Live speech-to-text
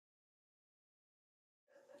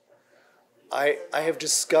I have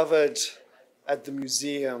discovered at the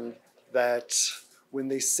museum that when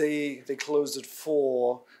they say they close at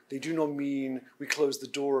 4, they do not mean we close the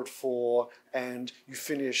door at 4 and you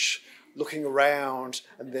finish looking around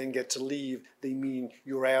and then get to leave. They mean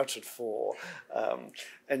you're out at 4.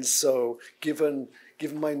 And so given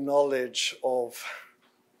my knowledge of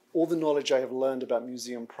all the knowledge I have learned about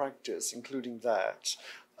museum practice, including that,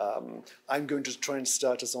 I'm going to try and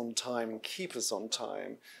start us on time and keep us on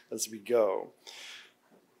time as we go.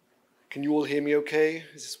 Can you all hear me okay?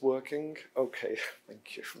 Is this working? Okay,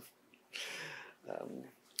 thank you.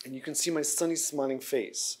 And you can see my sunny smiling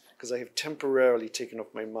face because I have temporarily taken off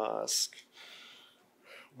my mask.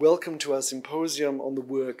 Welcome to our symposium on the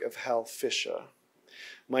work of Hal Fischer.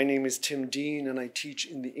 My name is Tim Dean and I teach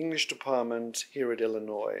in the English department here at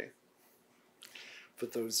Illinois, for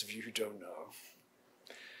those of you who don't know.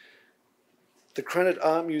 The Krannert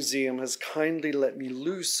Art Museum has kindly let me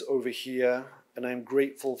loose over here, and I'm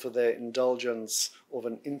grateful for their indulgence of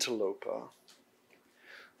an interloper.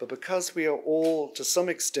 But because we are all, to some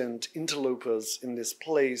extent, interlopers in this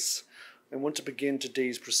place, I want to begin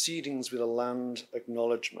today's proceedings with a land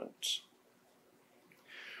acknowledgement.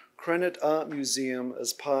 Krannert Art Museum,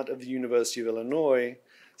 as part of the University of Illinois,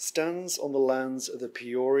 stands on the lands of the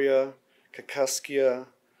Peoria, Kaskaskia,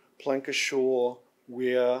 Plankashore,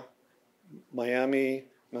 Weir, Miami,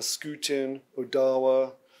 Mascoutin,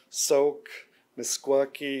 Odawa, Sauk,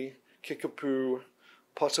 Meskwaki, Kickapoo,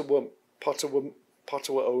 Potawatomi,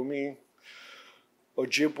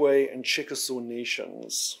 Ojibwe, and Chickasaw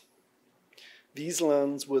nations. These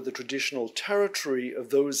lands were the traditional territory of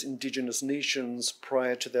those indigenous nations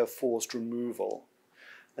prior to their forced removal,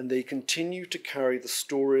 and they continue to carry the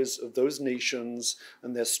stories of those nations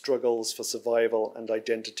and their struggles for survival and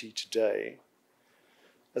identity today.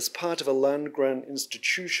 As part of a land-grant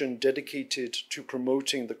institution dedicated to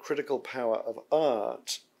promoting the critical power of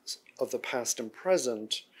art of the past and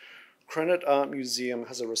present, Krannert Art Museum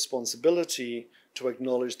has a responsibility to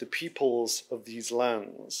acknowledge the peoples of these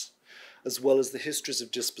lands, as well as the histories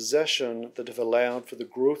of dispossession that have allowed for the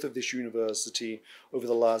growth of this university over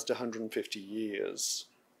the last 150 years.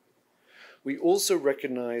 We also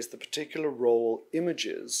recognize the particular role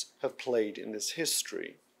images have played in this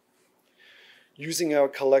history. Using our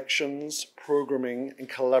collections, programming, and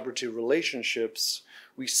collaborative relationships,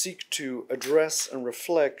 we seek to address and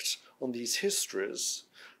reflect on these histories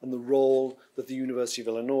and the role that the University of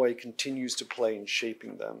Illinois continues to play in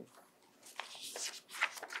shaping them.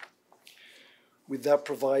 With that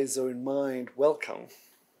proviso in mind, welcome,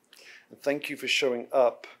 and thank you for showing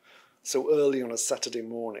up so early on a Saturday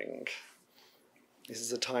morning. This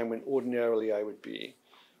is a time when ordinarily I would be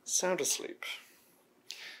sound asleep.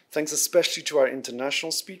 Thanks especially to our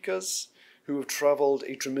international speakers who have traveled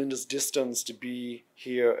a tremendous distance to be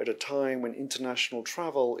here at a time when international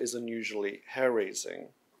travel is unusually hair-raising.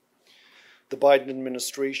 The Biden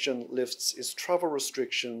administration lifts its travel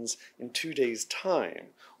restrictions in 2 days' time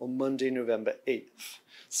on Monday, November 8th,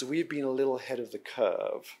 so we've been a little ahead of the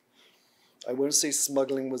curve. I won't say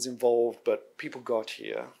smuggling was involved, but people got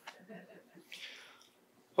here.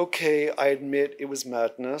 Okay, I admit it was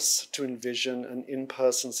madness to envision an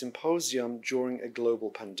in-person symposium during a global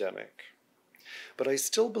pandemic. But I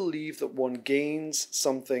still believe that one gains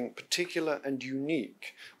something particular and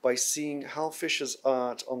unique by seeing Hal Fischer's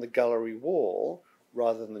art on the gallery wall,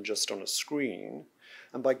 rather than just on a screen,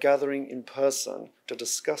 and by gathering in person to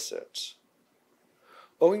discuss it.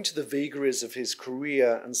 Owing to the vagaries of his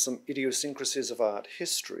career and some idiosyncrasies of art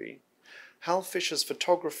history, Hal Fischer's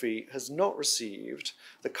photography has not received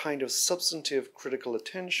the kind of substantive critical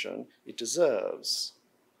attention it deserves.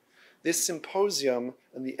 This symposium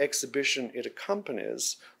and the exhibition it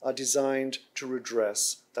accompanies are designed to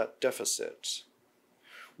redress that deficit.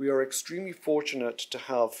 We are extremely fortunate to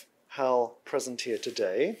have Hal present here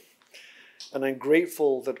today, and I'm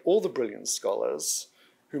grateful that all the brilliant scholars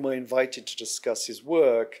whom I invited to discuss his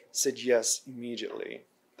work said yes immediately.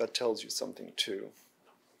 That tells you something too.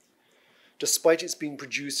 Despite its being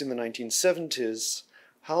produced in the 1970s,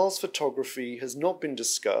 Hal's photography has not been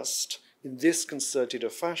discussed in this concerted a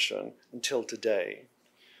fashion until today.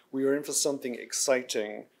 We are in for something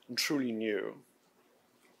exciting and truly new.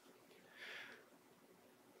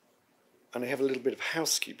 And I have a little bit of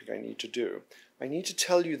housekeeping I need to do. I need to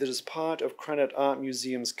tell you that as part of Krannert Art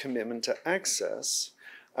Museum's commitment to access,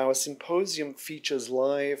 our symposium features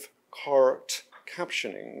live CART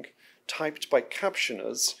captioning typed by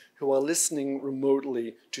captioners who are listening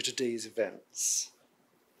remotely to today's events.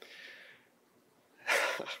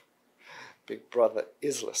 Big Brother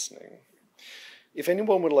is listening. If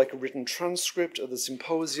anyone would like a written transcript of the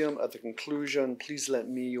symposium at the conclusion, please let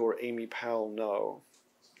me or Amy Powell know.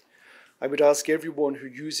 I would ask everyone who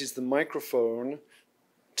uses the microphone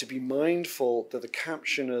to be mindful that the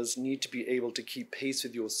captioners need to be able to keep pace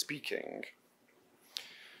with your speaking.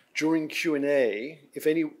 During Q&A,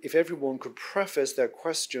 if everyone could preface their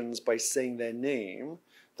questions by saying their name,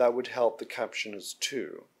 that would help the captioners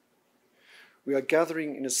too. We are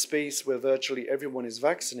gathering in a space where virtually everyone is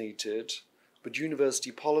vaccinated, but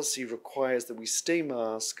university policy requires that we stay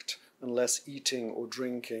masked unless eating or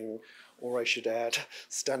drinking, or I should add,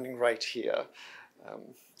 standing right here.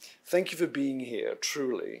 Thank you for being here,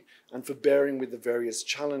 truly, and for bearing with the various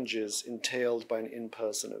challenges entailed by an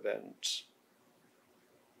in-person event.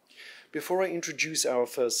 Before I introduce our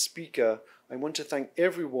first speaker, I want to thank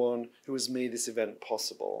everyone who has made this event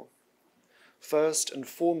possible. First and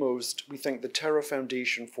foremost, we thank the Terra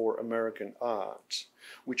Foundation for American Art,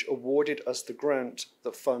 which awarded us the grant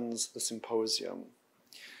that funds the symposium.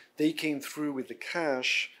 They came through with the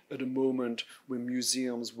cash at a moment when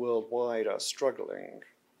museums worldwide are struggling.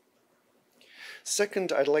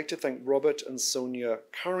 Second, I'd like to thank Robert and Sonia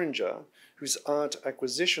Carringer, whose Art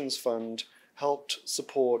Acquisitions Fund helped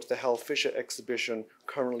support the Hal Fischer exhibition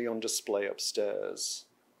currently on display upstairs.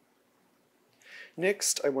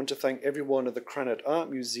 Next, I want to thank everyone at the Krannert Art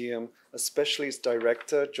Museum, especially its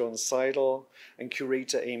director, John Seidel, and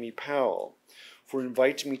curator, Amy Powell, for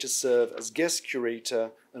inviting me to serve as guest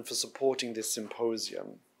curator and for supporting this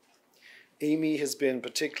symposium. Amy has been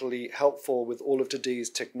particularly helpful with all of today's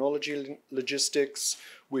technology logistics,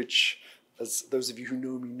 which, as those of you who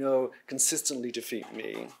know me know, consistently defeat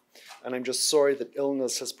me. And I'm just sorry that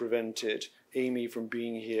illness has prevented Amy from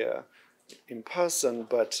being here in person,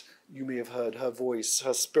 but you may have heard her voice,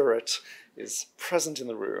 her spirit is present in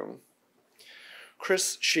the room.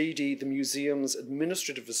 Chris Shady, the museum's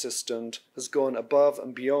administrative assistant, has gone above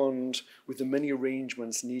and beyond with the many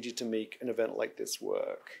arrangements needed to make an event like this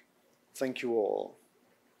work. Thank you all.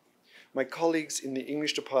 My colleagues in the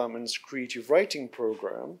English department's creative writing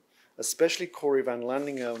program, especially Corey Van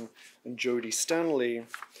Landingham and Jodie Stanley,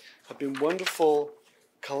 have been wonderful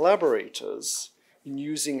collaborators in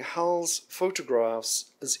using Hal's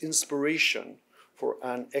photographs as inspiration for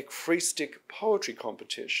an ekphrastic poetry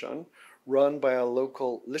competition run by our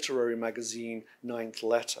local literary magazine, Ninth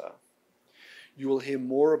Letter. You will hear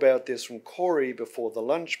more about this from Corey before the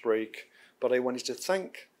lunch break, but I wanted to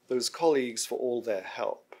thank those colleagues for all their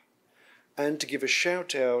help, and to give a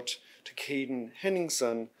shout out to Caden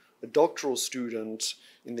Henningson, a doctoral student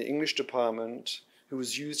in the English department, who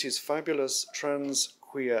has used his fabulous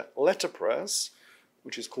trans-queer letterpress,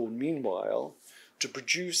 which is called Meanwhile, to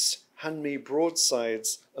produce handmade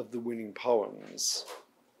broadsides of the winning poems.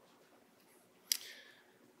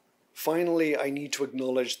 Finally, I need to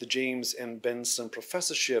acknowledge the James M. Benson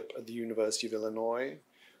Professorship at the University of Illinois,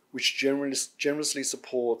 which generously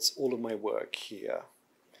supports all of my work here.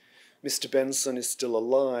 Mr. Benson is still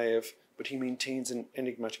alive, but he maintains an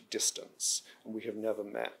enigmatic distance, and we have never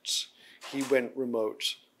met. He went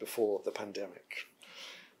remote before the pandemic.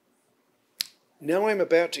 Now I'm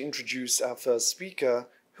about to introduce our first speaker,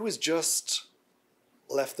 who has just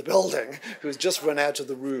left the building, who has just run out of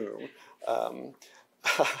the room.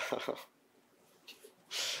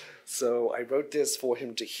 So I wrote this for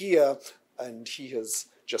him to hear, and he has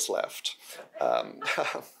just left.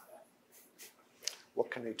 What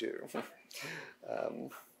can I do?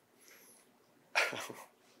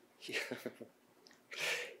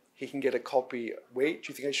 He can get a copy. Wait,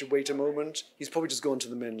 do you think I should wait a moment? He's probably just gone to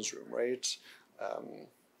the men's room, right?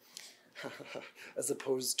 As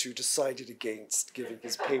opposed to decided against giving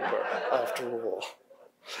his paper after all.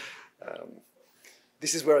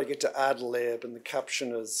 This is where I get to ad-lib, and the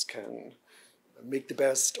captioners can make the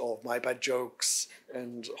best of my bad jokes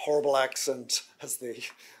and horrible accent as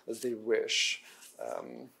they wish.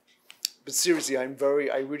 But seriously, I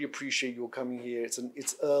really appreciate your coming here.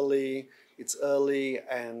 It's early,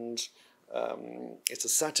 and it's a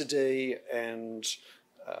Saturday, and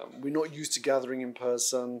we're not used to gathering in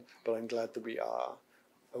person, but I'm glad that we are.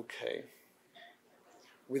 Okay.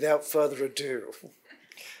 Without further ado,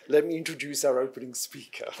 let me introduce our opening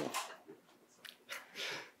speaker.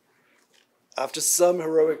 After some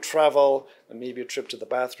heroic travel and maybe a trip to the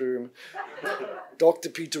bathroom, Dr.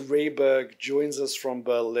 Peter Rehberg joins us from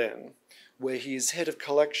Berlin, where he is head of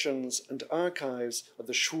collections and archives at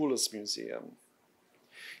the Schwules Museum.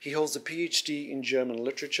 He holds a PhD in German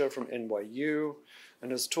literature from NYU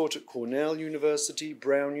and has taught at Cornell University,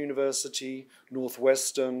 Brown University,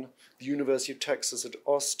 Northwestern, the University of Texas at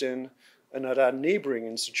Austin, and at our neighboring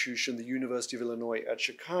institution, the University of Illinois at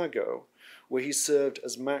Chicago, where he served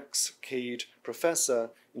as Max Cade Professor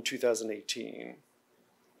in 2018.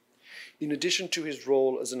 In addition to his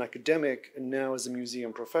role as an academic and now as a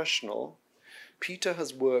museum professional, Peter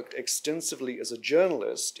has worked extensively as a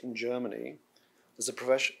journalist in Germany, as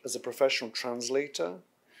a professional translator,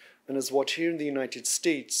 and as what here in the United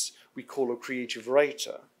States we call a creative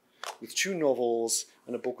writer, with 2 novels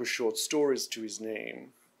and a book of short stories to his name.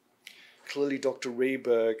 Clearly, Dr.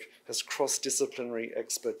 Rehberg has cross-disciplinary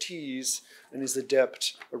expertise and is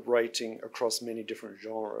adept at writing across many different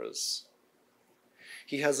genres.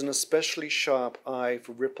 He has an especially sharp eye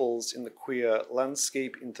for ripples in the queer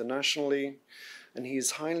landscape internationally, and he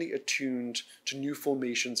is highly attuned to new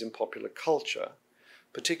formations in popular culture,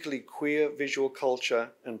 particularly queer visual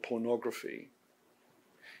culture and pornography.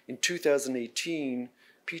 In 2018,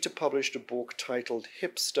 Peter published a book titled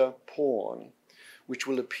Hipster Porn, which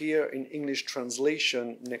will appear in English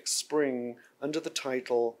translation next spring under the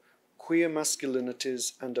title Queer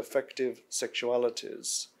Masculinities and Affective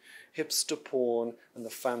Sexualities, Hipster Porn and the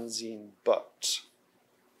Fanzine Butt.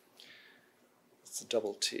 It's a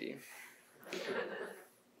double T.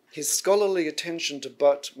 His scholarly attention to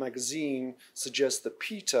Butt magazine suggests that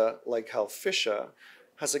Peter, like Hal Fischer,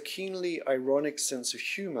 has a keenly ironic sense of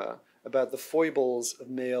humor about the foibles of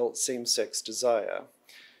male same-sex desire.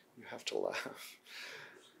 You have to laugh.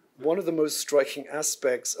 One of the most striking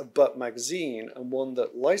aspects of Butt magazine, and one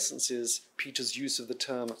that licenses Peter's use of the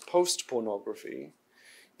term post-pornography,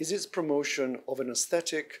 is its promotion of an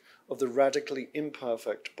aesthetic of the radically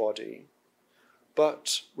imperfect body.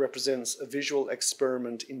 Butt represents a visual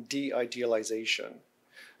experiment in de-idealization,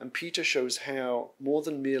 and Peter shows how, more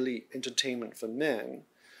than merely entertainment for men,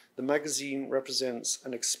 the magazine represents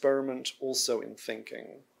an experiment also in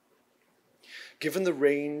thinking. Given the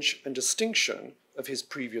range and distinction of his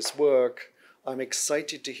previous work, I'm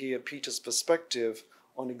excited to hear Peter's perspective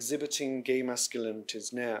on exhibiting gay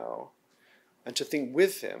masculinities now, and to think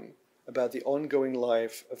with him about the ongoing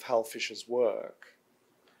life of Hal Fischer's work.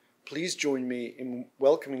 Please join me in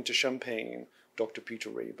welcoming to Champaign Dr. Peter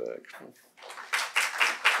Rehberg.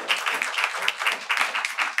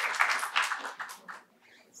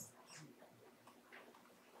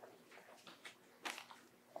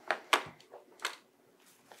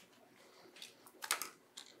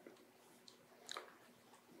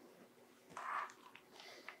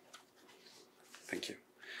 Thank you.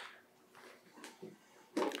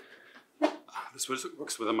 This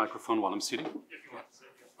works with a microphone while I'm sitting?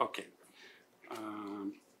 Okay.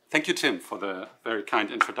 Thank you, Tim, for the very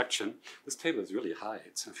kind introduction. This table is really high.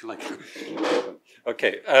 I feel like...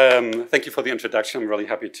 Okay. Thank you for the introduction. I'm really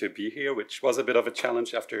happy to be here, which was a bit of a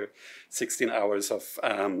challenge after 16 hours of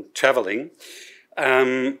traveling.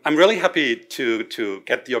 I'm really happy to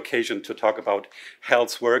get the occasion to talk about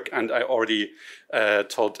Hal's work, and I already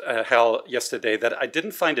told Hal yesterday that I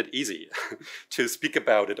didn't find it easy to speak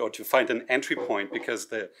about it or to find an entry point, because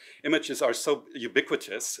the images are so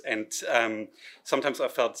ubiquitous, and sometimes I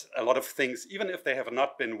felt a lot of things, even if they have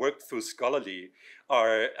not been worked through scholarly,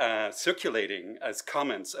 are circulating as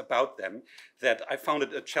comments about them, that I found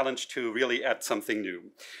it a challenge to really add something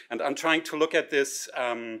new. And I'm trying to look at this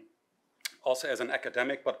also as an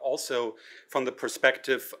academic, but also from the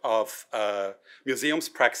perspective of museums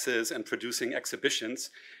praxis and producing exhibitions.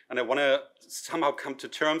 And I want to somehow come to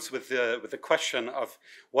terms with the question of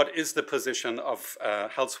what is the position of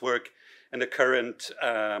Hal's work in the current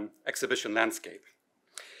exhibition landscape.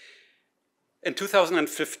 In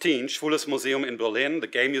 2015, Schwules Museum in Berlin, the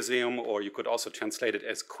gay museum, or you could also translate it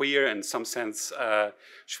as queer, in some sense,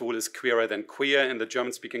 Schwul is queerer than queer in the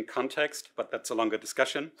German-speaking context, but that's a longer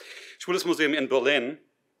discussion. Schwules Museum in Berlin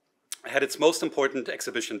had its most important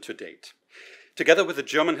exhibition to date. Together with the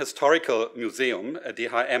German Historical Museum,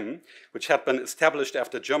 DHM, which had been established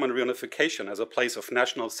after German reunification as a place of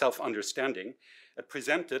national self-understanding, it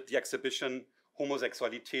presented the exhibition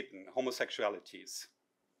Homosexualitäten, Homosexualities.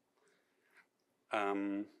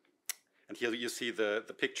 And here you see the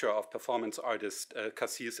picture of performance artist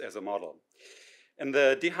Cassis as a model. In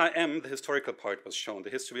the DHM, the historical part was shown, the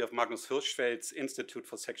history of Magnus Hirschfeld's Institute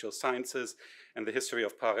for Sexual Sciences and the history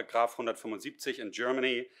of Paragraph 175 in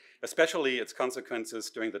Germany, especially its consequences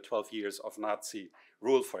during the 12 years of Nazi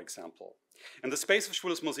rule, for example. In the space of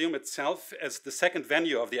Schwules Museum itself, as the second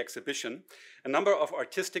venue of the exhibition, a number of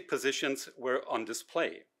artistic positions were on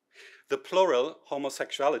display. The plural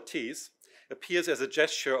homosexualities appears as a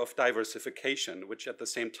gesture of diversification, which at the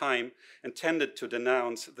same time intended to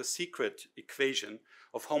denounce the secret equation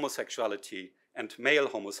of homosexuality and male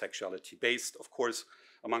homosexuality, based, of course,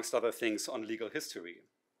 amongst other things, on legal history.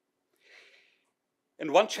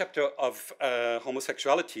 In one chapter of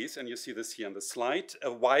Homosexualities, and you see this here on the slide,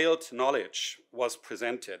 a wild knowledge was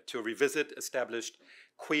presented to revisit established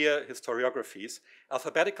queer historiographies.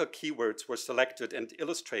 Alphabetical keywords were selected and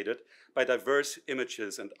illustrated by diverse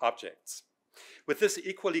images and objects. With this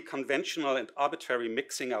equally conventional and arbitrary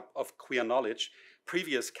mixing up of queer knowledge,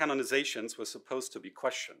 previous canonizations were supposed to be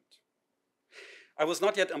questioned. I was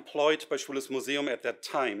not yet employed by Schwules Museum at that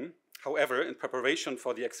time. However, in preparation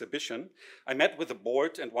for the exhibition, I met with the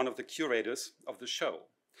board and one of the curators of the show.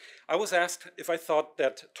 I was asked if I thought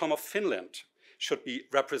that Tom of Finland should be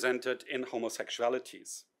represented in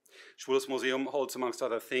Homosexualities. Schwules Museum holds, amongst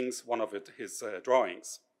other things, one of his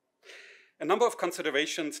drawings. A number of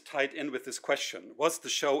considerations tied in with this question. Was the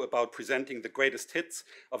show about presenting the greatest hits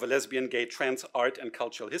of a lesbian, gay, trans art and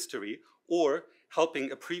cultural history, or helping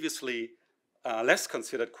a previously less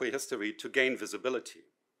considered queer history to gain visibility?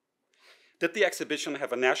 Did the exhibition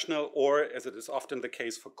have a national or, as it is often the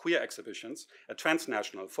case for queer exhibitions, a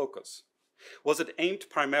transnational focus? Was it aimed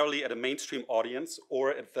primarily at a mainstream audience or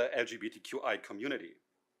at the LGBTQI community?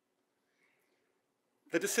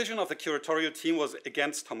 The decision of the curatorial team was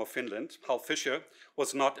against Tom of Finland. Hal Fischer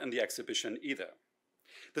was not in the exhibition either.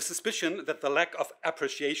 The suspicion that the lack of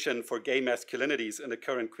appreciation for gay masculinities in the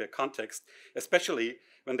current queer context, especially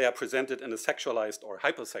when they are presented in a sexualized or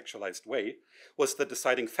hypersexualized way, was the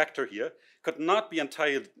deciding factor here, could not be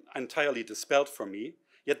entirely dispelled for me,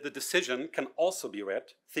 yet the decision can also be read,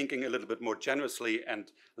 thinking a little bit more generously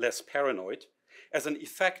and less paranoid, as an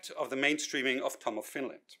effect of the mainstreaming of Tom of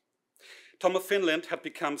Finland. Tom of Finland had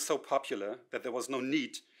become so popular that there was no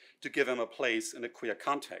need to give him a place in a queer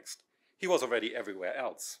context. He was already everywhere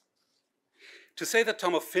else. To say that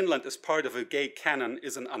Tom of Finland is part of a gay canon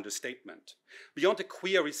is an understatement. Beyond a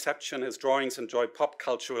queer reception, his drawings enjoy pop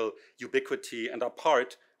cultural ubiquity and are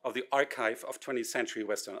part of the archive of 20th century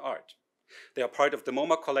Western art. They are part of the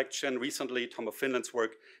MoMA collection. Recently, Tom of Finland's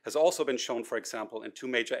work has also been shown, for example, in 2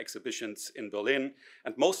 major exhibitions in Berlin.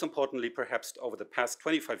 And most importantly, perhaps over the past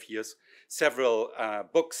 25 years, several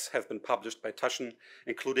books have been published by Taschen,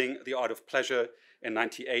 including The Art of Pleasure in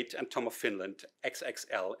 1998 and Tom of Finland,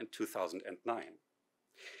 XXL in 2009.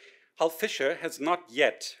 Hal Fischer has not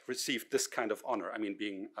yet received this kind of honor, I mean,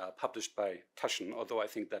 being published by Taschen, although I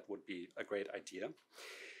think that would be a great idea.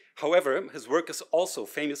 However, his work is also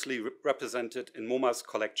famously represented in MoMA's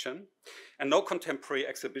collection, and no contemporary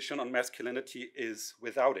exhibition on masculinity is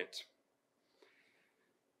without it.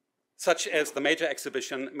 Such as the major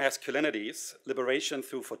exhibition Masculinities, Liberation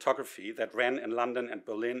Through Photography, that ran in London and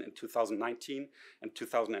Berlin in 2019 and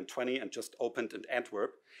 2020 and just opened in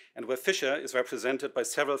Antwerp, and where Fischer is represented by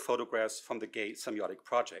several photographs from the gay Semiotic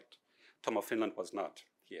project. Tom of Finland was not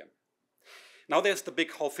here. Now there's the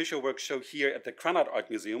big Hal Fischer work show here at the Krannert Art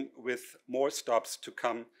Museum, with more stops to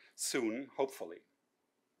come soon, hopefully.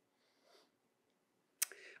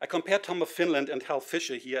 I compared Tom of Finland and Hal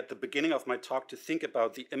Fischer here at the beginning of my talk to think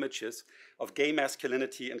about the images of gay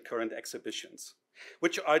masculinity in current exhibitions.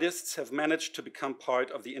 Which artists have managed to become part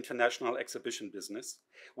of the international exhibition business?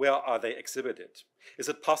 Where are they exhibited? Is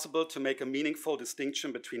it possible to make a meaningful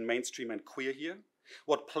distinction between mainstream and queer here?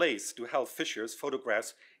 What place do Hal Fischer's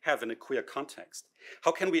photographs have in a queer context?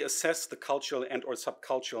 How can we assess the cultural and or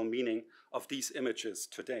subcultural meaning of these images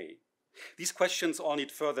today? These questions all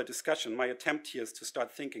need further discussion. My attempt here is to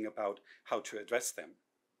start thinking about how to address them.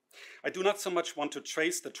 I do not so much want to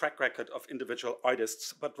trace the track record of individual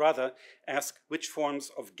artists, but rather ask which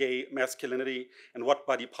forms of gay masculinity and what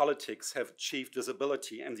body politics have achieved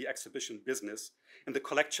visibility in the exhibition business, in the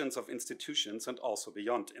collections of institutions, and also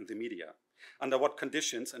beyond in the media. Under what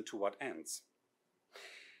conditions and to what ends?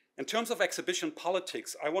 In terms of exhibition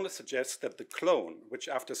politics, I want to suggest that the clone, which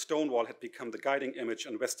after Stonewall had become the guiding image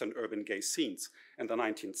in Western urban gay scenes in the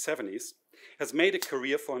 1970s, has made a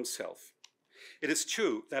career for himself. It is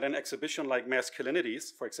true that an exhibition like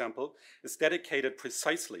Masculinities, for example, is dedicated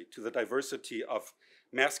precisely to the diversity of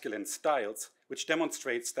masculine styles, which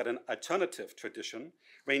demonstrates that an alternative tradition,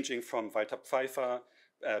 ranging from Walter Pfeiffer,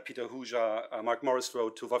 Peter Huja, Mark Morris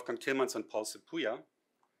Road to Wolfgang Tillmans and Paul Sepuya.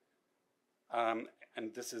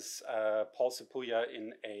 And this is Paul Sepuya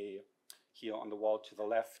here on the wall to the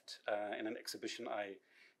left, in an exhibition I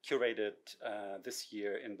curated this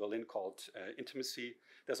year in Berlin called Intimacy.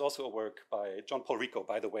 There's also a work by John Paul Rico,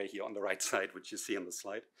 by the way, here on the right side, which you see on the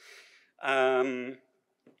slide.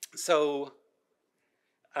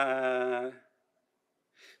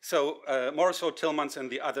 Morris Road, Tillmans, and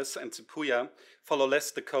the others, and Sepuya follow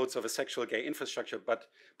less the codes of a sexual gay infrastructure, but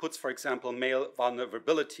puts, for example, male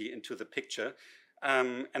vulnerability into the picture.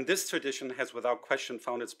 And this tradition has without question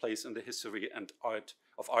found its place in the history and art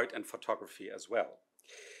and photography as well.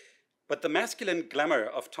 But the masculine glamour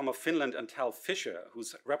of Tom of Finland and Hal Fischer,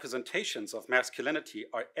 whose representations of masculinity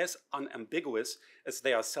are as unambiguous as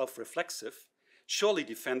they are self-reflexive, surely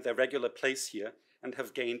defend their regular place here and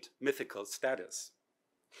have gained mythical status.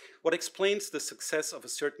 What explains the success of a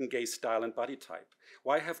certain gay style and body type?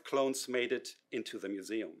 Why have clones made it into the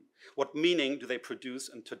museum? What meaning do they produce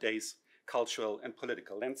in today's cultural and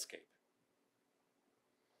political landscape?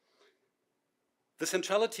 The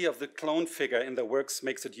centrality of the clone figure in their works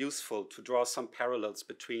makes it useful to draw some parallels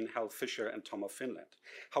between Hal Fischer and Tom of Finland.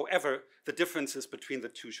 However, the differences between the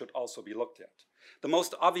two should also be looked at. The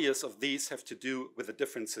most obvious of these have to do with the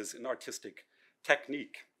differences in artistic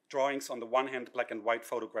technique. Drawings on the one hand, black and white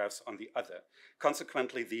photographs on the other.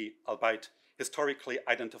 Consequently, the, albeit historically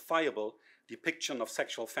identifiable, depiction of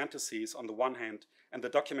sexual fantasies on the one hand and the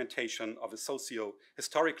documentation of a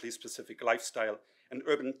socio-historically specific lifestyle and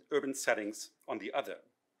urban settings on the other.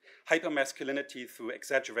 Hypermasculinity through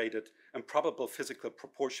exaggerated, improbable physical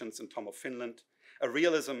proportions in Tom of Finland, a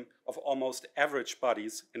realism of almost average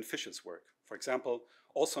bodies in Fischer's work, for example,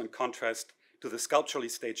 also in contrast to the sculpturally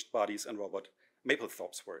staged bodies in Robert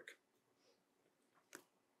Mapplethorpe's work.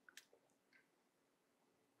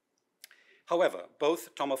 However,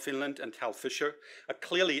 both Tom of Finland and Hal Fischer are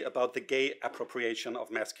clearly about the gay appropriation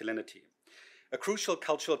of masculinity, a crucial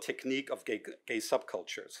cultural technique of gay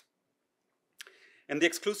subcultures. In the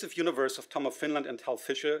exclusive universe of Tom of Finland and Hal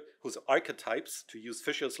Fischer, whose archetypes, to use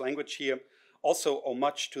Fischer's language here, also owe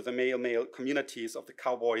much to the male-male communities of the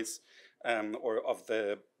cowboys or of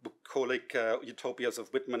the bucolic utopias of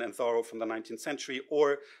Whitman and Thoreau from the 19th century,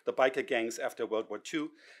 or the biker gangs after World War II,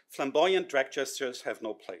 flamboyant drag gestures have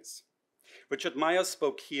no place. Richard Myers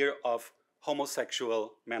spoke here of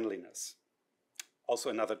homosexual manliness, also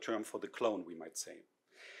another term for the clone, we might say.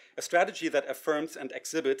 A strategy that affirms and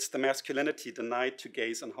exhibits the masculinity denied to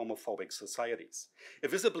gays in homophobic societies. A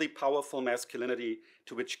visibly powerful masculinity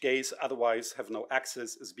to which gays otherwise have no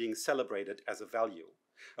access is being celebrated as a value.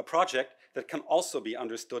 A project that can also be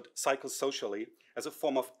understood psychosocially as a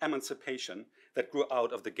form of emancipation that grew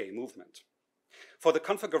out of the gay movement. For the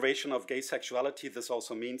configuration of gay sexuality, this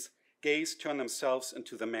also means gays turn themselves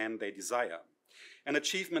into the man they desire, an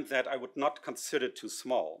achievement that I would not consider too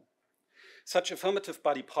small. Such affirmative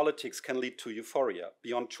body politics can lead to euphoria.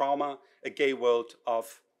 Beyond trauma, a gay world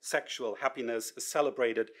of sexual happiness is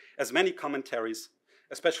celebrated, as many commentaries,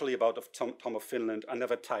 especially about Tom of Finland, are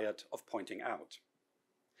never tired of pointing out.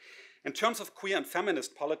 In terms of queer and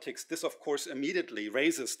feminist politics, this of course immediately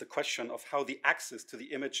raises the question of how the access to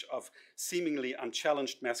the image of seemingly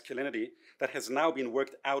unchallenged masculinity that has now been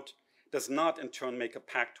worked out does not in turn make a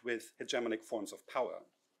pact with hegemonic forms of power.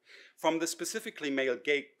 From the specifically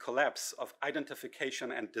male-gay collapse of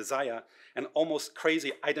identification and desire, an almost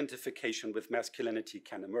crazy identification with masculinity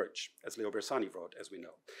can emerge, as Leo Bersani wrote, as we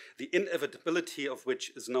know, the inevitability of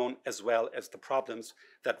which is known as well as the problems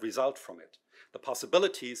that result from it. The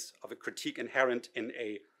possibilities of a critique inherent in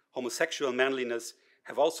a homosexual manliness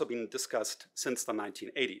have also been discussed since the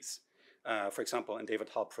 1980s, for example, in David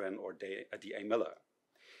Halprin or D.A. Miller.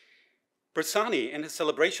 Bersani, in his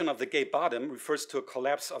celebration of the gay bottom, refers to a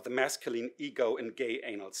collapse of the masculine ego in gay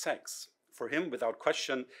anal sex. For him, without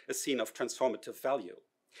question, a scene of transformative value.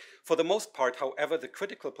 For the most part, however, the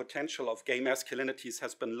critical potential of gay masculinities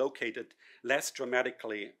has been located less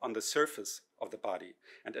dramatically on the surface of the body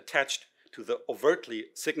and attached to the overtly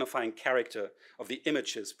signifying character of the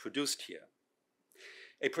images produced here.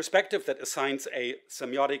 A perspective that assigns a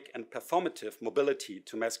semiotic and performative mobility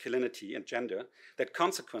to masculinity and gender that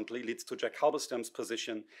consequently leads to Jack Halberstam's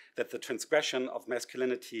position that the transgression of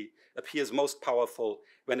masculinity appears most powerful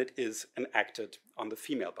when it is enacted on the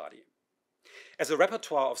female body. As a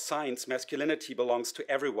repertoire of signs, masculinity belongs to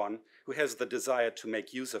everyone who has the desire to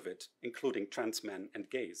make use of it, including trans men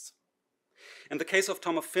and gays. In the case of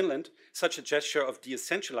Tom of Finland, such a gesture of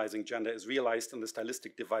de-essentializing gender is realized in the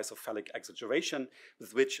stylistic device of phallic exaggeration,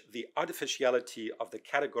 with which the artificiality of the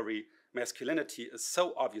category masculinity is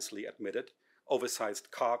so obviously admitted, oversized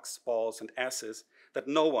cocks, balls, and asses, that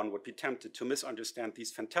no one would be tempted to misunderstand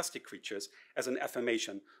these fantastic creatures as an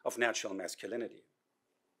affirmation of natural masculinity.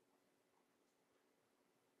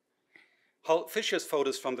 Hal Fischer's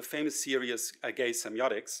photos from the famous series Gay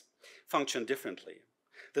Semiotics function differently.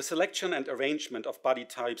 The selection and arrangement of body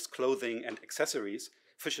types, clothing, and accessories,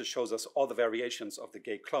 Fischer shows us all the variations of the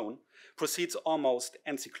gay clone, proceeds almost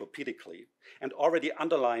encyclopedically and already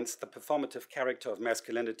underlines the performative character of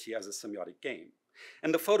masculinity as a semiotic game.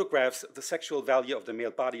 In the photographs, the sexual value of the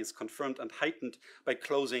male body is confirmed and heightened by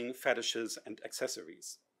clothing, fetishes, and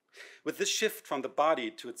accessories. With this shift from the body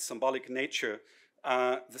to its symbolic nature,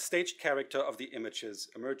 the staged character of the images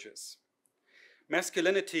emerges.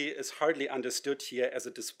 Masculinity is hardly understood here as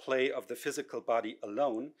a display of the physical body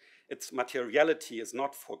alone. Its materiality is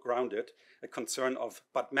not foregrounded, a concern of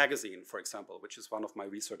Butt Magazine, for example, which is one of my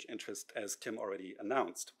research interests, as Tim already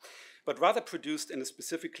announced, but rather produced in a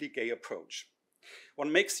specifically gay approach.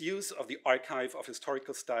 One makes use of the archive of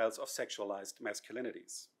historical styles of sexualized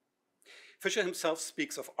masculinities. Fischer himself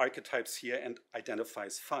speaks of archetypes here and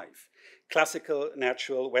identifies 5: classical,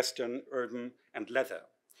 natural, Western, urban, and leather.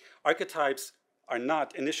 Archetypes are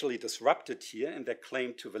not initially disrupted here in their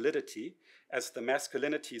claim to validity, as the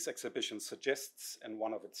Masculinities exhibition suggests in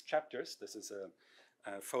one of its chapters. This is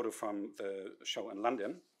a photo from the show in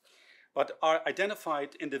London, but are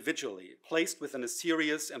identified individually, placed within a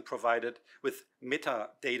series and provided with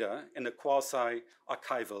metadata in a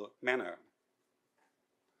quasi-archival manner.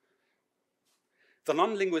 The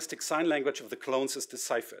non-linguistic sign language of the clones is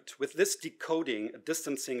deciphered. With this decoding, a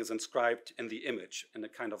distancing is inscribed in the image in a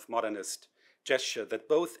kind of modernist gesture that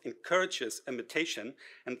both encourages imitation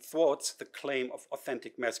and thwarts the claim of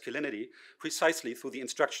authentic masculinity precisely through the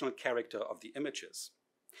instructional character of the images.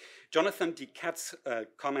 Jonathan D. Katz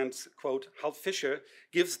comments, quote, Hal Fischer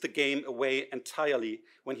gives the game away entirely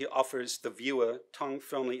when he offers the viewer, tongue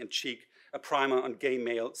firmly in cheek, a primer on gay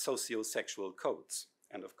male socio-sexual codes,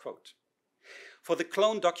 end of quote. For the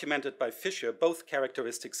clone documented by Fischer, both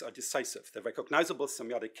characteristics are decisive. The recognizable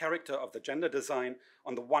semiotic character of the gender design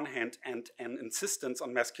on the one hand and an insistence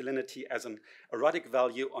on masculinity as an erotic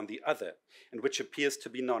value on the other, and which appears to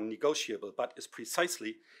be non-negotiable, but is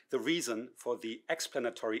precisely the reason for the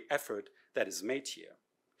explanatory effort that is made here.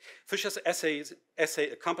 Fischer's essay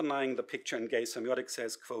accompanying the picture in Gay Semiotics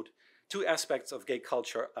says, quote, 2 aspects of gay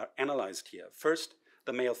culture are analyzed here. First,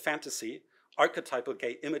 the male fantasy, archetypal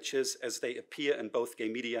gay images as they appear in both gay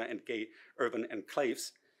media and gay urban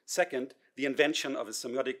enclaves. Second, the invention of a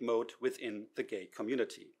semiotic mode within the gay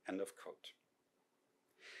community, end of quote.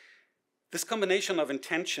 This combination of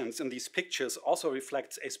intentions in these pictures also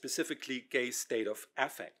reflects a specifically gay state of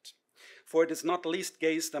affect, for it is not least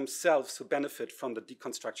gays themselves who benefit from the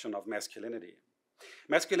deconstruction of masculinity.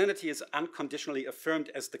 Masculinity is unconditionally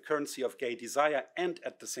affirmed as the currency of gay desire and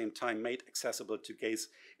at the same time made accessible to gays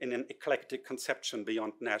in an eclectic conception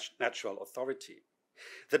beyond natural authority.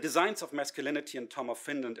 The designs of masculinity in Tom of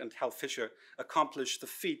Finland and Hal Fischer accomplish the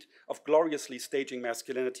feat of gloriously staging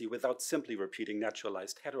masculinity without simply repeating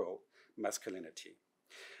naturalized hetero masculinity.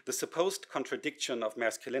 The supposed contradiction of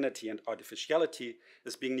masculinity and artificiality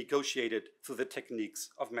is being negotiated through the techniques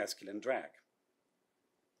of masculine drag.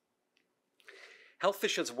 Hal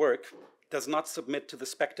Fischer's work does not submit to the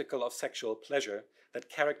spectacle of sexual pleasure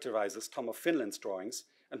that characterizes Tom of Finland's drawings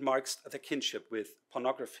and marks the kinship with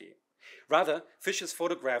pornography. Rather, Fischer's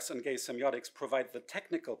photographs and gay semiotics provide the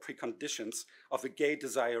technical preconditions of a gay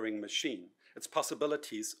desiring machine, its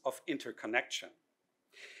possibilities of interconnection.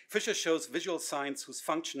 Fischer shows visual signs whose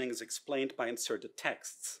functioning is explained by inserted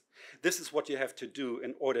texts. This is what you have to do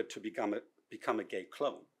in order to become a gay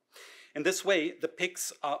clone. In this way, the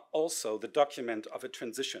pics are also the document of a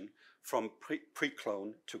transition from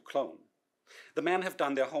pre-clone to clone. The men have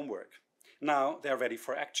done their homework. Now they're ready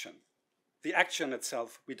for action. The action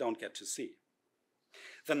itself we don't get to see.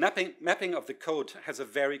 The mapping of the code has a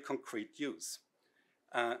very concrete use.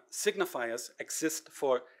 Signifiers exist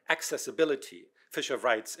for accessibility, Fischer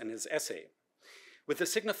writes in his essay. With the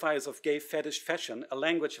signifiers of gay fetish fashion, a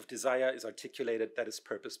language of desire is articulated that is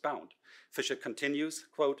purpose-bound. Fischer continues,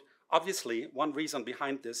 quote, obviously, one reason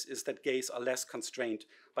behind this is that gays are less constrained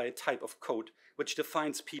by a type of code which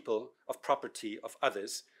defines people of property of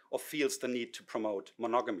others or feels the need to promote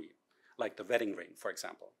monogamy, like the wedding ring, for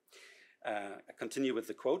example. I continue with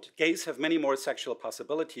the quote, gays have many more sexual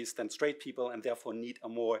possibilities than straight people and therefore need a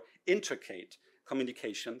more intricate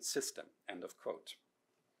communication system, end of quote.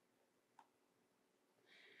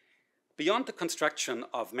 Beyond the construction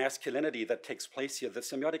of masculinity that takes place here, the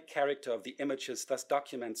semiotic character of the images thus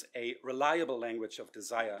documents a reliable language of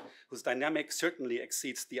desire whose dynamic certainly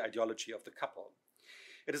exceeds the ideology of the couple.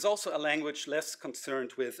 It is also a language less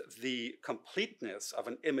concerned with the completeness of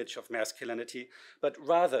an image of masculinity, but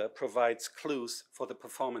rather provides clues for the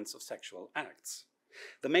performance of sexual acts.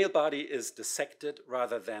 The male body is dissected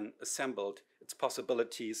rather than assembled, its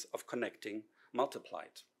possibilities of connecting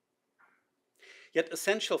multiplied. Yet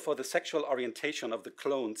essential for the sexual orientation of the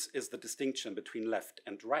clones is the distinction between left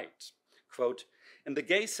and right. Quote, in the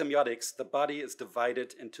gay semiotics, the body is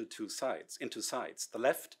divided into two sides, the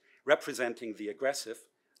left representing the aggressive,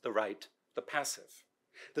 the right, the passive.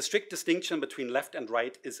 The strict distinction between left and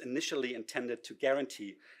right is initially intended to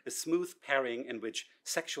guarantee a smooth pairing in which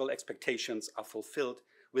sexual expectations are fulfilled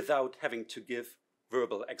without having to give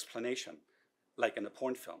verbal explanation, like in a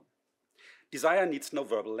porn film. Desire needs no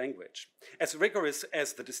verbal language. As rigorous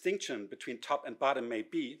as the distinction between top and bottom may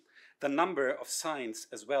be, the number of signs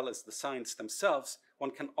as well as the signs themselves,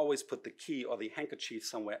 one can always put the key or the handkerchief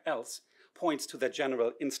somewhere else, points to their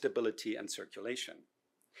general instability and circulation.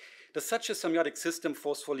 Does such a semiotic system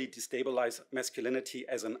forcefully destabilize masculinity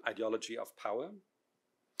as an ideology of power?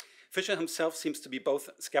 Fischer himself seems to be both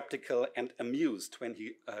skeptical and amused when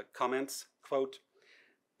he comments, quote,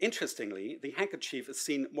 "Interestingly, the handkerchief is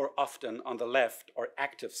seen more often on the left or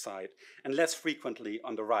active side and less frequently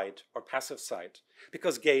on the right or passive side,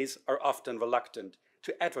 because gays are often reluctant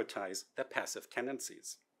to advertise their passive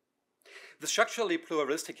tendencies. The structurally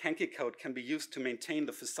pluralistic hanky coat can be used to maintain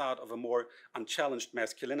the facade of a more unchallenged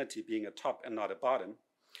masculinity being a top and not a bottom,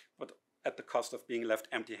 but at the cost of being left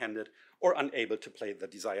empty-handed or unable to play the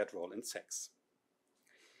desired role in sex."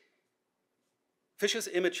 Fischer's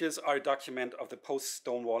images are a document of the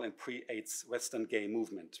post-Stonewall and pre-AIDS Western gay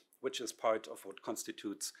movement, which is part of what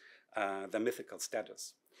constitutes their mythical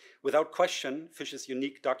status. Without question, Fischer's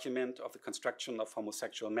unique document of the construction of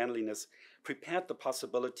homosexual manliness prepared the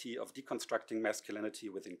possibility of deconstructing masculinity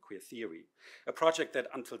within queer theory, a project that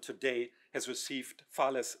until today has received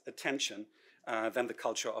far less attention than the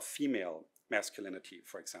culture of female masculinity,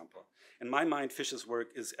 for example. In my mind, Fischer's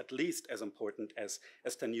work is at least as important as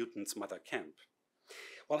Esther Newton's Mother Camp.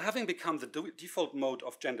 While having become the default mode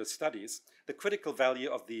of gender studies, the critical value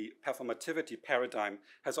of the performativity paradigm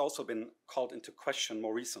has also been called into question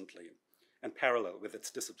more recently, in parallel with its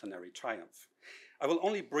disciplinary triumph. I will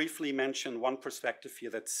only briefly mention one perspective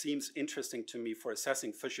here that seems interesting to me for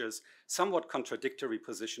assessing Fischer's somewhat contradictory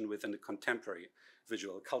position within the contemporary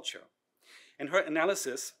visual culture. In her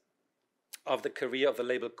analysis of the career of the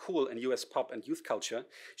label cool in US pop and youth culture,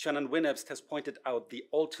 Shannon Winnebst has pointed out the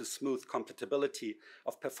all-too-smooth compatibility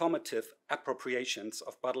of performative appropriations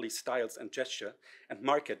of bodily styles and gesture and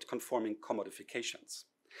market-conforming commodifications.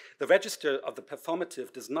 The register of the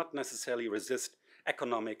performative does not necessarily resist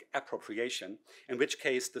economic appropriation, in which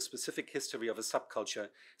case the specific history of a subculture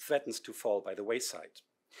threatens to fall by the wayside.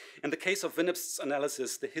 In the case of Winnebst's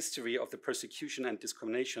analysis, the history of the persecution and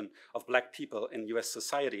discrimination of Black people in US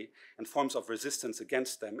society and forms of resistance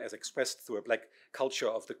against them as expressed through a Black culture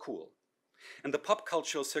of the cool. In the pop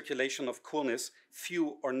cultural circulation of coolness,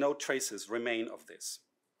 few or no traces remain of this.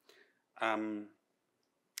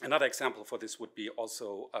 Another example for this would be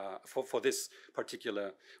also, for this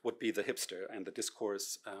particular, would be the hipster and the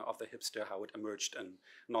discourse of the hipster, how it emerged in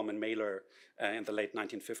Norman Mailer in the late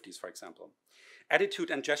 1950s, for example. Attitude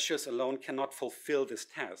and gestures alone cannot fulfill this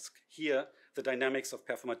task. Here, the dynamics of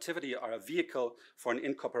performativity are a vehicle for an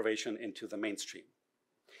incorporation into the mainstream.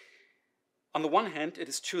 On the one hand, it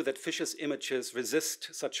is true that Fischer's images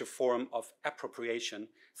resist such a form of appropriation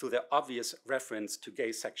through their obvious reference to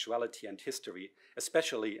gay sexuality and history,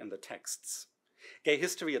 especially in the texts. Gay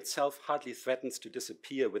history itself hardly threatens to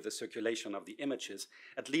disappear with the circulation of the images,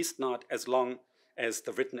 at least not as long as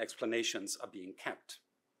the written explanations are being kept.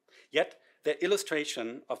 Yet, their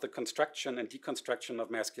illustration of the construction and deconstruction of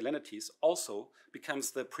masculinities also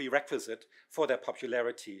becomes the prerequisite for their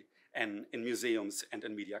popularity and in museums and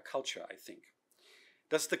in media culture, I think.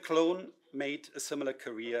 Does the clone made a similar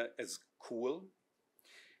career as cool?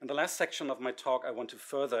 In the last section of my talk, I want to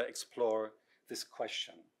further explore this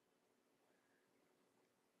question.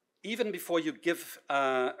 Even before you give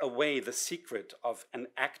away the secret of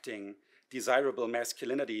enacting desirable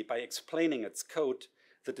masculinity by explaining its code,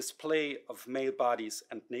 the display of male bodies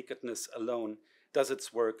and nakedness alone does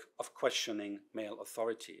its work of questioning male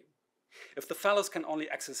authority. If the phallus can only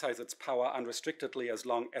exercise its power unrestrictedly as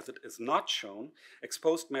long as it is not shown,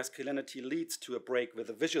 exposed masculinity leads to a break with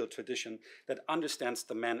a visual tradition that understands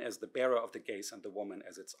the man as the bearer of the gaze and the woman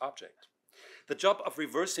as its object. The job of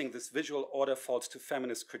reversing this visual order falls to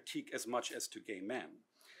feminist critique as much as to gay men.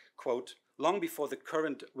 Quote, long before the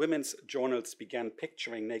current women's journals began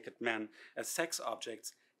picturing naked men as sex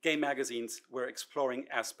objects, gay magazines were exploring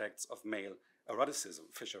aspects of male eroticism,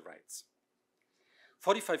 Fischer writes.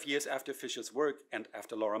 45 years after Fischer's work and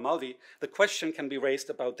after Laura Mulvey, the question can be raised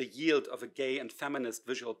about the yield of a gay and feminist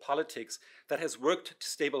visual politics that has worked to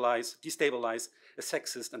destabilize a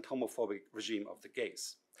sexist and homophobic regime of the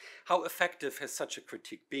gays. How effective has such a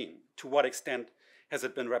critique been? To what extent has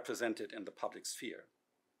it been represented in the public sphere?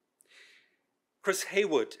 Chris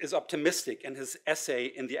Haywood is optimistic in his essay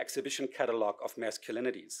in the exhibition catalog of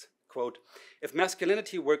Masculinities. Quote, if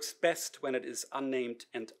masculinity works best when it is unnamed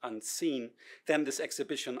and unseen, then this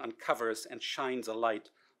exhibition uncovers and shines a light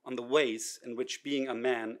on the ways in which being a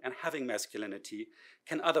man and having masculinity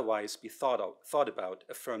can otherwise be thought about,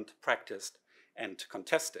 affirmed, practiced, and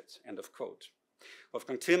contested, end of quote.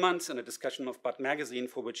 Wolfgang Tillmans, in a discussion of Butt magazine,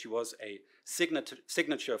 for which he was a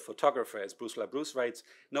signature photographer, as Bruce LaBruce writes,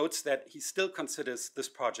 notes that he still considers this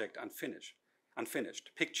project unfinished.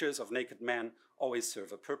 Pictures of naked men always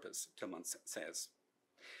serve a purpose, Tillmans says.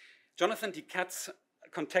 Jonathan D. Katz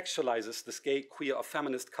contextualizes this gay, queer, or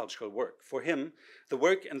feminist cultural work. For him, the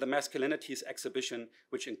work in the Masculinities exhibition,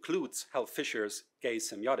 which includes Hal Fischer's gay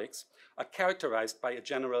semiotics, are characterized by a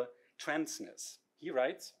general transness. He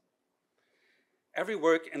writes, every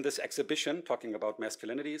work in this exhibition, talking about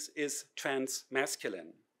masculinities, is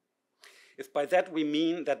trans-masculine. If by that we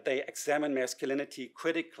mean that they examine masculinity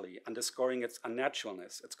critically, underscoring its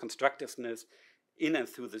unnaturalness, its constructiveness in and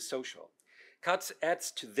through the social. Katz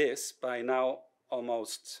adds to this by now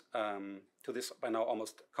almost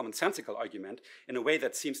commonsensical argument in a way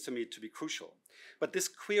that seems to me to be crucial. But this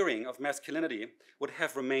queering of masculinity would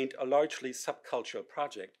have remained a largely subcultural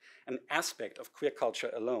project, an aspect of queer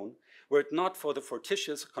culture alone, were it not for the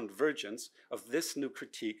fortuitous convergence of this new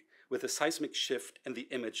critique with a seismic shift in the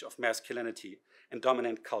image of masculinity and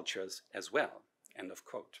dominant cultures as well, end of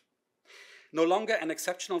quote. No longer an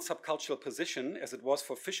exceptional subcultural position, as it was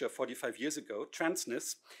for Fischer 45 years ago,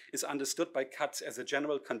 transness is understood by Katz as a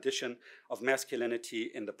general condition of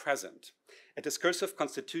masculinity in the present, a discursive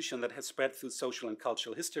constitution that has spread through social and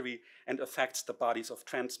cultural history and affects the bodies of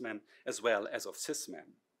trans men as well as of cis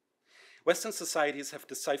men. Western societies have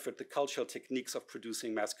deciphered the cultural techniques of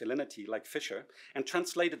producing masculinity, like Fischer, and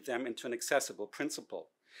translated them into an accessible principle.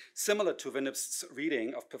 Similar to Winnip's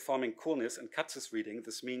reading of performing coolness and Katz's reading,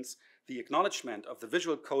 this means the acknowledgement of the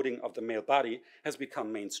visual coding of the male body has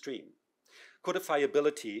become mainstream.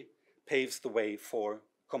 Codifiability paves the way for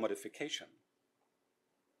commodification.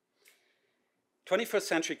 21st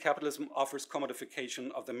century capitalism offers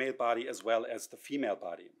commodification of the male body as well as the female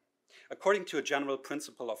body. According to a general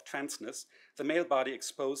principle of transness, the male body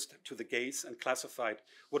exposed to the gaze and classified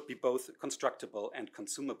would be both constructible and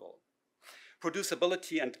consumable.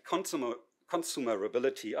 Producibility and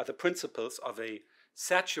consumerability are the principles of a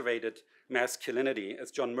saturated masculinity,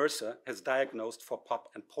 as John Mercer has diagnosed for pop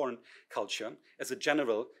and porn culture as a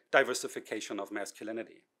general diversification of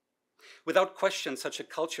masculinity. Without question, such a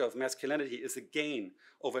culture of masculinity is a gain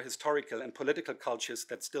over historical and political cultures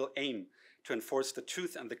that still aim to enforce the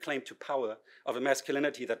truth and the claim to power of a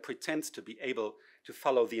masculinity that pretends to be able to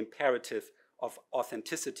follow the imperative of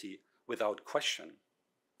authenticity without question.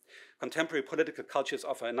 Contemporary political cultures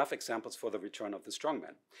offer enough examples for the return of the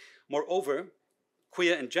strongman. Moreover,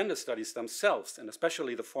 queer and gender studies themselves, and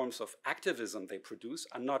especially the forms of activism they produce,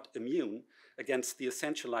 are not immune against the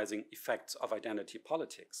essentializing effects of identity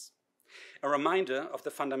politics. A reminder of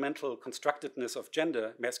the fundamental constructedness of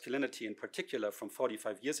gender, masculinity in particular, from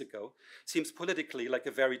 45 years ago, seems politically like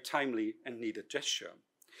a very timely and needed gesture.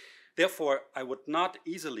 Therefore, I would not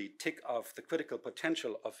easily tick off the critical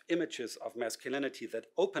potential of images of masculinity that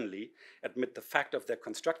openly admit the fact of their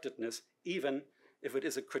constructedness, even if it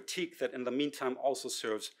is a critique that in the meantime also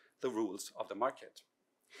serves the rules of the market.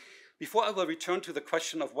 Before I will return to the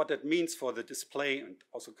question of what that means for the display, and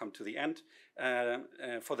also come to the end,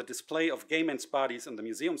 for the display of gay men's bodies in the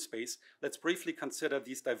museum space, let's briefly consider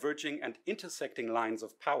these diverging and intersecting lines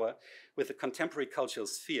of power with the contemporary cultural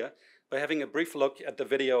sphere by having a brief look at the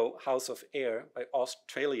video House of Air by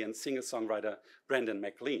Australian singer-songwriter Brendan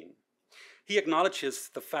McLean. He acknowledges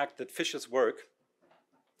the fact that Fischer's work,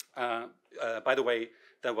 by the way,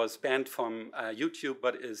 that was banned from YouTube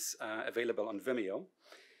but is available on Vimeo,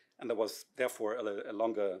 and there was therefore a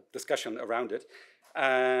longer discussion around it.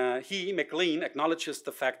 McLean, acknowledges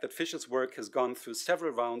the fact that Fischer's work has gone through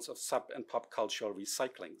several rounds of sub and pop cultural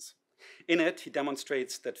recyclings. In it, he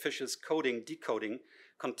demonstrates that Fischer's coding-decoding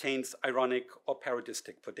contains ironic or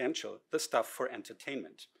parodistic potential, the stuff for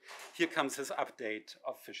entertainment. Here comes his update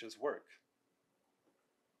of Fischer's work.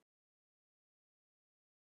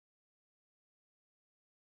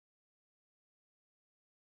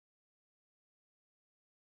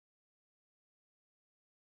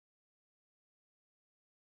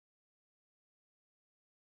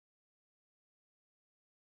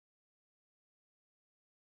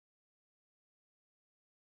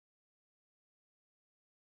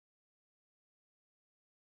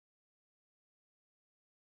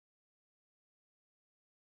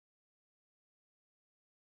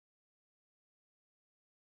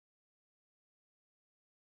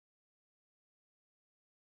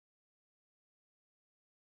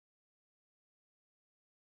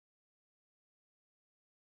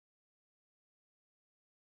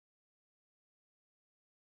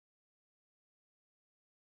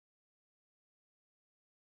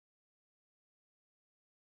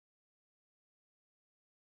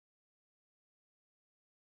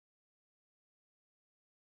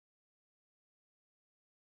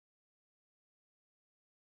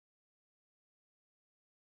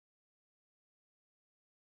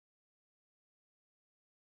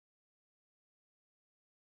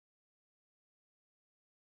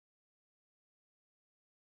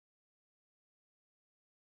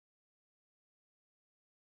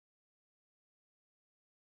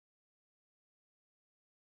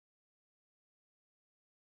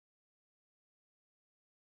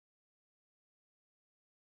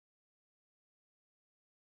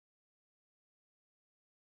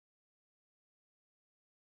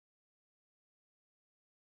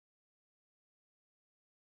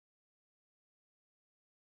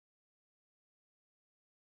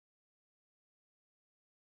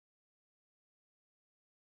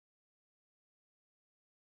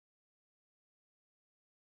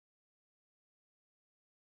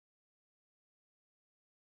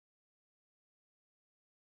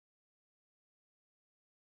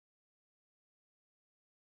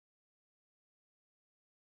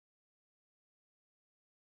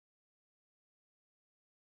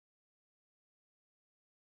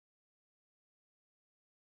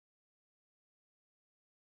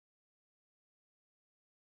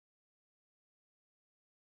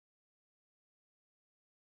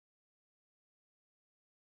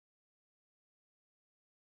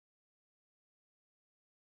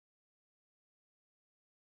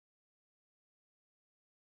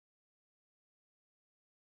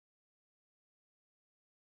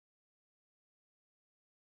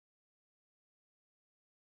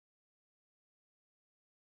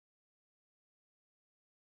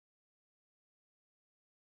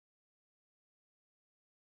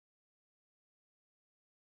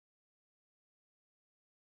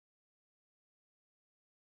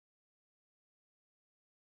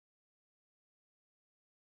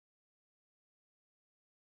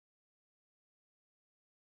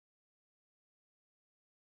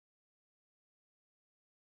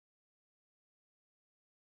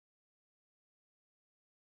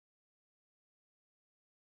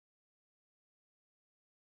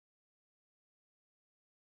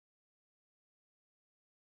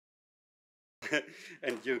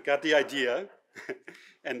 and you got the idea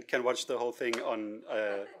and can watch the whole thing on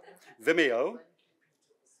Vimeo.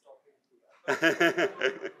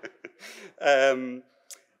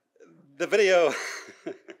 The video,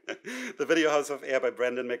 the video House of Air by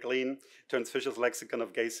Brendan McLean turns Fischer's lexicon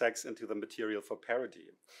of gay sex into the material for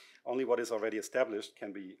parody. Only what is already established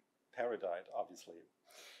can be parodied, obviously.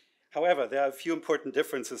 However, there are a few important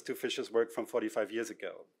differences to Fischer's work from 45 years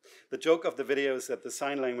ago. The joke of the video is that the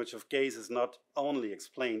sign language of gays is not only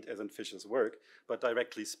explained, as in Fischer's work, but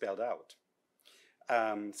directly spelled out.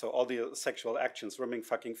 So all the sexual actions, rimming,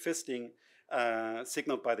 fucking, fisting,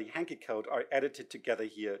 signaled by the hanky code, are edited together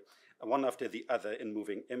here, one after the other in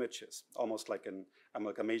moving images, almost like an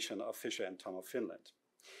amalgamation of Fischer and Tom of Finland.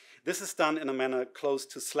 This is done in a manner close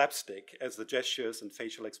to slapstick, as the gestures and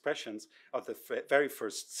facial expressions of the very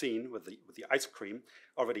first scene with the ice cream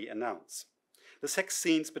already announce. The sex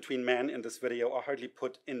scenes between men in this video are hardly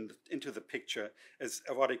put into the picture as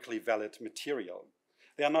erotically valid material.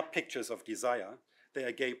 They are not pictures of desire, they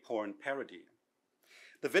are gay porn parody.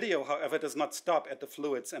 The video, however, does not stop at the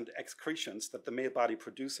fluids and excretions that the male body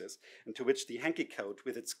produces, and to which the hanky coat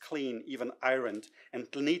with its clean, even ironed, and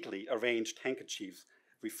neatly arranged handkerchiefs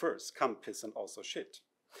refers, cum, piss, and also shit.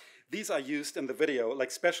 These are used in the video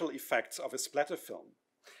like special effects of a splatter film.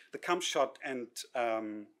 The cum shot and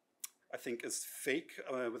I think is fake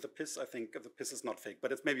with the piss. I think the piss is not fake,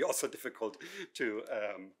 but it's maybe also difficult to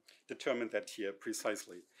determine that here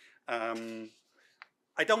precisely.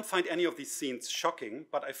 I don't find any of these scenes shocking,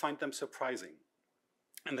 but I find them surprising.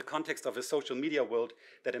 In the context of a social media world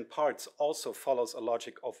that in parts also follows a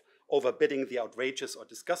logic of overbidding the outrageous or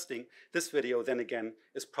disgusting, this video then again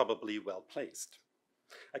is probably well placed.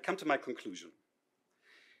 I come to my conclusion.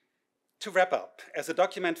 To wrap up, as a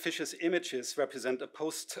document, Fischer's images represent a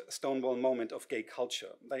post-Stonewall moment of gay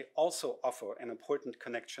culture. They also offer an important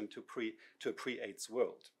connection to a pre-AIDS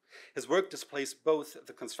world. His work displays both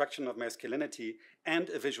the construction of masculinity and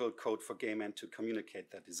a visual code for gay men to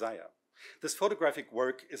communicate their desire. This photographic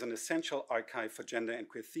work is an essential archive for gender and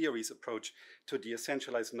queer theory's approach to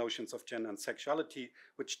de-essentialized notions of gender and sexuality,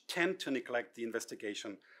 which tend to neglect the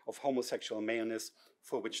investigation of homosexual maleness,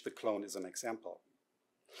 for which the clone is an example.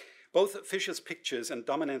 Both Fischer's pictures and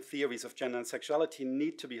dominant theories of gender and sexuality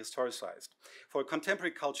need to be historicized. For a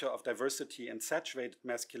contemporary culture of diversity and saturated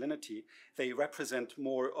masculinity, they represent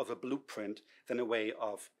more of a blueprint than a way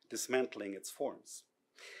of dismantling its forms.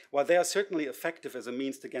 While they are certainly effective as a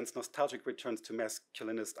means against nostalgic returns to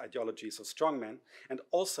masculinist ideologies of strongmen, and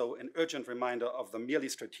also an urgent reminder of the merely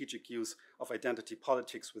strategic use of identity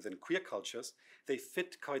politics within queer cultures, they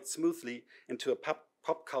fit quite smoothly into a pop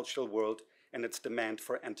cultural world and its demand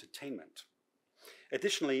for entertainment.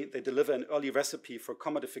 Additionally, they deliver an early recipe for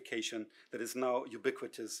commodification that is now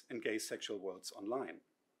ubiquitous in gay sexual worlds online.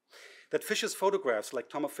 That Fischer's photographs, like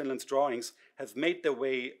Tom of Finland's drawings, have made their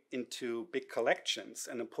way into big collections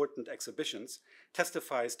and important exhibitions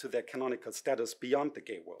testifies to their canonical status beyond the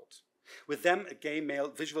gay world. With them, a gay male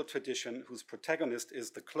visual tradition whose protagonist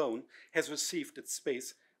is the clone has received its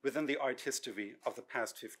space within the art history of the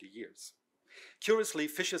past 50 years. Curiously,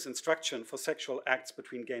 Fischer's instruction for sexual acts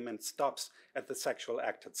between gay men stops at the sexual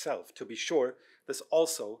act itself. To be sure, this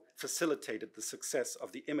also facilitated the success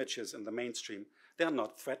of the images in the mainstream. They are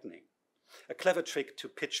not threatening. A clever trick to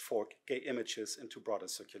pitchfork gay images into broader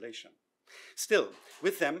circulation. Still,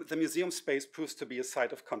 with them, the museum space proves to be a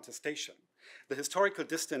site of contestation. The historical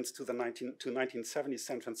distance to 1970s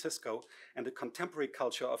San Francisco and a contemporary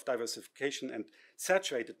culture of diversification and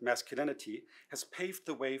saturated masculinity has paved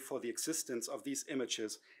the way for the existence of these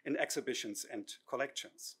images in exhibitions and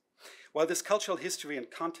collections. While this cultural history and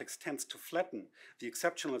context tends to flatten the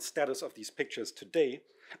exceptional status of these pictures today,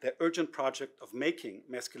 their urgent project of making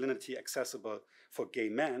masculinity accessible for gay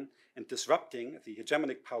men and disrupting the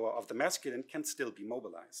hegemonic power of the masculine can still be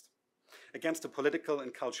mobilized against a political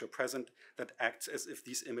and cultural present that acts as if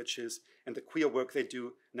these images and the queer work they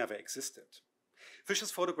do never existed.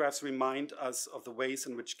 Fischer's photographs remind us of the ways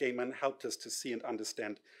in which gay men helped us to see and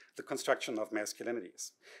understand the construction of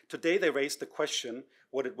masculinities. Today they raise the question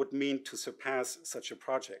what it would mean to surpass such a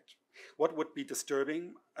project. What would be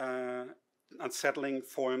disturbing, unsettling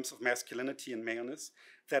forms of masculinity and maleness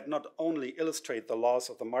that not only illustrate the laws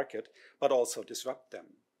of the market, but also disrupt them.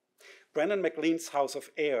 Brendan McLean's House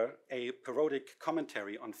of Air, a parodic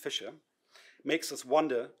commentary on Fischer, makes us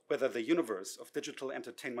wonder whether the universe of digital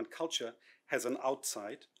entertainment culture has an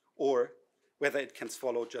outside or whether it can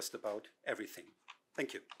swallow just about everything.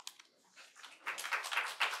 Thank you.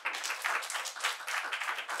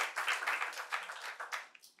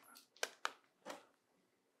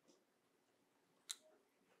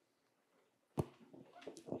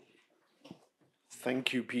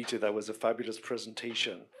 Thank you, Peter. That was a fabulous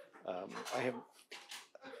presentation. I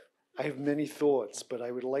have many thoughts, but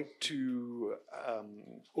I would like to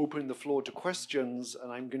open the floor to questions,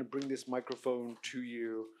 and I'm going to bring this microphone to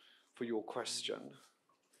you for your question.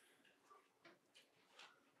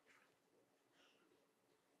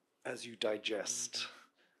 As you digest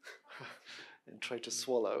and try to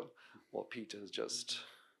swallow what Peter has just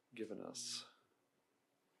given us.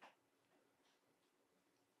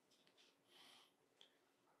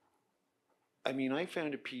 I mean, I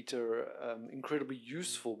found it, Peter, incredibly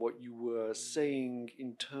useful what you were saying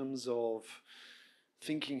in terms of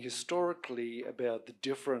thinking historically about the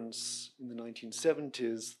difference in the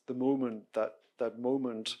 1970s, the moment, that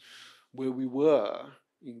moment where we were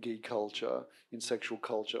in gay culture, in sexual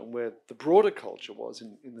culture, and where the broader culture was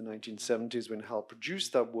in the 1970s when Hal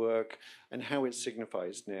produced that work, and how it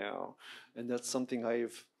signifies now. And that's something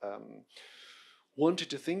I've wanted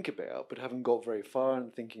to think about, but haven't got very far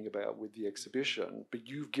in thinking about with the exhibition. But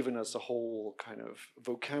you've given us a whole kind of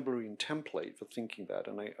vocabulary and template for thinking that,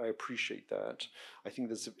 and I appreciate that. I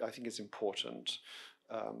think it's important.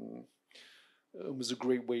 It was a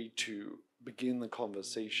great way to begin the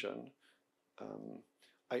conversation.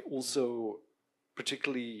 I also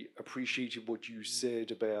particularly appreciated what you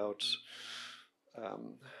said about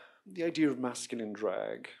the idea of masculine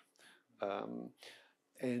drag.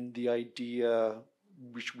 And the idea,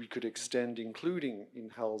 which we could extend, including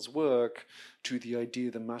in Hal's work, to the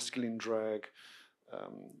idea that masculine drag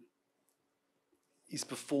is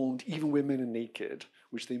performed even when men are naked,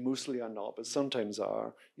 which they mostly are not, but sometimes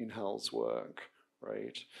are in Hal's work,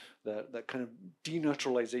 right? That kind of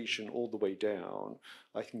denaturalization all the way down,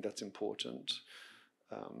 I think that's important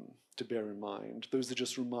to bear in mind. Those are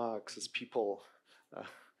just remarks as people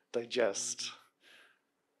digest.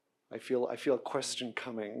 I feel a question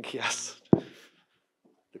coming, yes.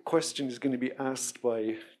 The question is going to be asked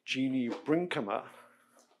by Jeannie Brinkhammer.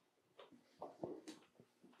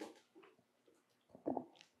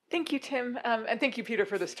 Thank you, Tim, and thank you, Peter,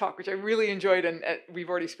 for this talk, which I really enjoyed, and we've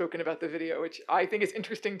already spoken about the video, which I think is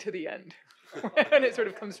interesting to the end, and it sort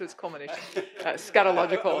of comes to its culmination,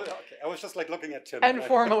 scatological. Okay. I was just like looking at Tim. And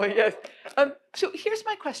formally, yes. So here's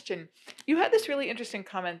my question. You had this really interesting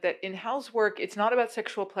comment that in Hal's work, it's not about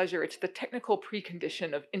sexual pleasure, it's the technical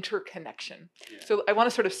precondition of interconnection. Yeah. So I want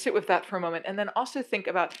to sort of sit with that for a moment, and then also think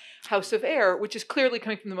about House of Air, which is clearly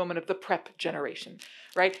coming from the moment of the PrEP generation,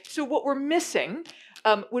 right? So what we're missing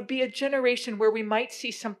would be a generation where we might see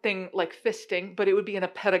something like fisting, but it would be in a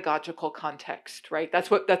pedagogical context, right? That's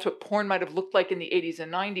what porn might have looked like in the 80s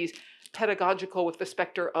and 90s, pedagogical with the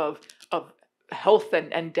specter of health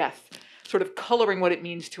and death, sort of coloring what it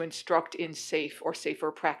means to instruct in safe or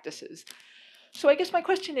safer practices. So I guess my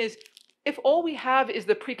question is, if all we have is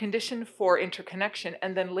the precondition for interconnection,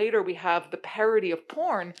 and then later we have the parody of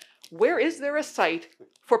porn, where is there a site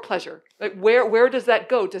for pleasure? Like where does that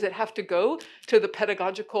go? Does it have to go to the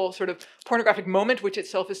pedagogical sort of pornographic moment, which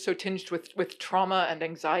itself is so tinged with trauma and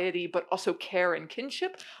anxiety, but also care and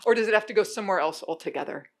kinship? Or does it have to go somewhere else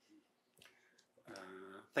altogether?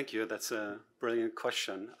 Thank you. That's a brilliant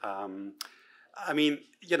question. I mean,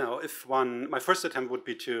 you know, my first attempt would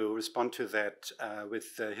be to respond to that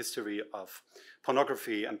with the history of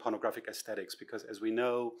pornography and pornographic aesthetics, because as we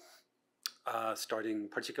know, starting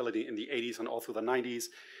particularly in the 80s and all through the 90s,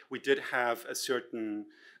 we did have a certain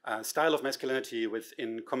style of masculinity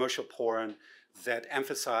within commercial porn that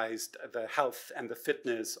emphasized the health and the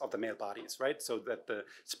fitness of the male bodies, right? So that the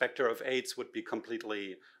specter of AIDS would be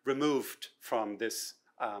completely removed from this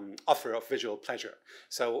offer of visual pleasure.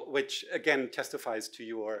 So, which again testifies to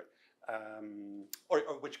your, or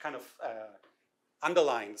which kind of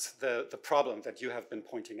underlines the problem that you have been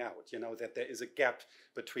pointing out, you know, that there is a gap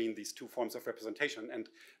between these two forms of representation, and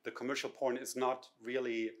the commercial porn is not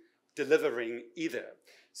really delivering either.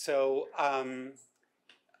 So I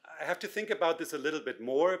have to think about this a little bit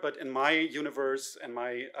more, but in my universe and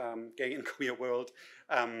my gay and queer world,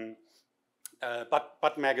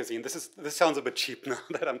 Butt magazine. This sounds a bit cheap now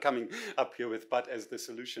that I'm coming up here with Butt as the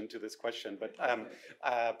solution to this question. But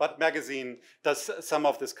Butt magazine does some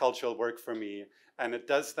of this cultural work for me, and it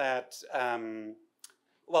does that.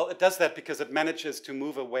 Well, it does that because it manages to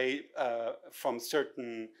move away from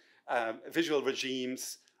certain visual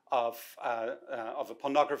regimes of a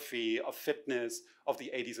pornography, of fitness, of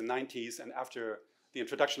the 80s and 90s, and after the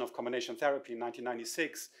introduction of combination therapy in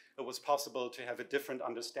 1996, it was possible to have a different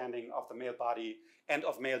understanding of the male body and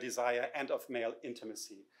of male desire and of male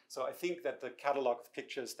intimacy. So I think that the catalog of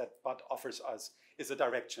pictures that Butt offers us is a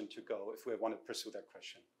direction to go if we want to pursue that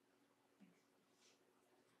question.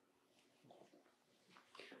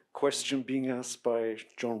 Question being asked by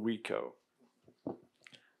John Rico.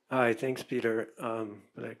 Hi, thanks, Peter, for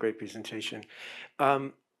that great presentation.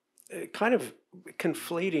 Kind of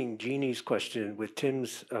conflating Jeannie's question with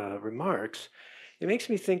Tim's remarks, it makes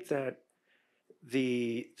me think that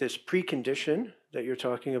this precondition that you're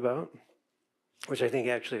talking about, which I think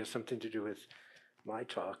actually has something to do with my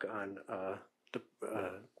talk on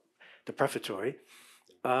the prefatory,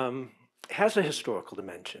 has a historical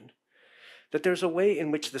dimension. That there's a way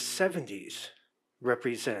in which the 70s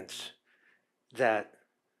represents that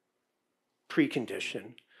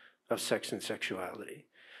precondition of sex and sexuality,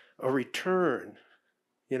 a return,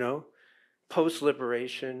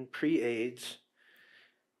 post-liberation, pre-AIDS,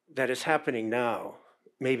 that is happening now,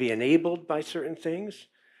 maybe enabled by certain things.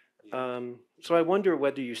 So I wonder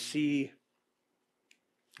whether you see,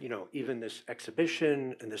 even this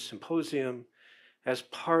exhibition and this symposium as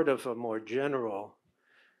part of a more general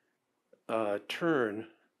turn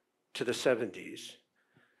to the 70s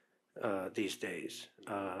these days.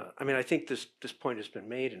 I think this point has been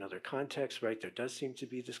made in other contexts, right? There does seem to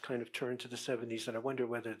be this kind of turn to the 70s, and I wonder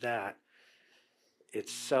whether that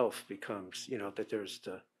itself becomes, that there's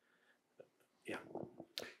the,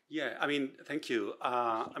 Yeah, thank you.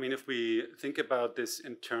 If we think about this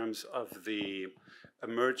in terms of the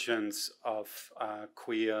emergence of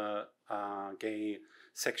queer, gay,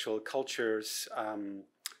 sexual cultures,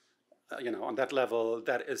 on that level,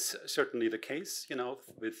 that is certainly the case,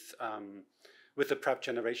 with the PrEP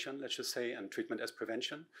generation, let's just say, and treatment as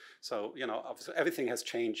prevention. So, obviously everything has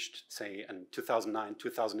changed, say, in 2009,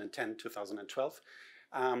 2010, 2012.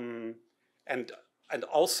 And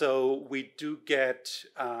also we do get,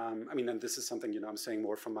 and this is something, I'm saying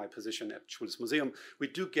more from my position at Schwules Museum, we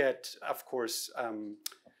do get, of course,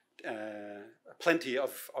 plenty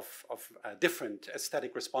of different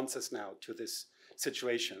aesthetic responses now to this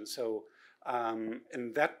situation. So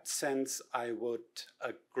in that sense, I would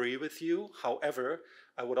agree with you. However,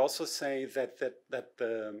 I would also say that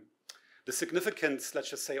the significance, let's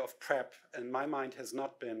just say, of PrEP, in my mind, has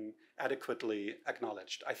not been adequately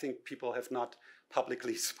acknowledged. I think people have not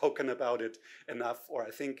publicly spoken about it enough, or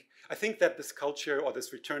I think that this culture or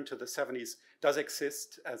this return to the 70s does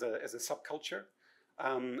exist as a subculture,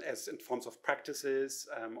 as in forms of practices,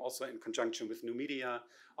 also in conjunction with new media.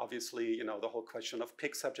 Obviously, the whole question of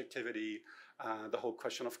pig subjectivity, the whole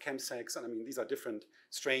question of chemsex, and these are different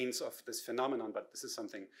strains of this phenomenon, but this is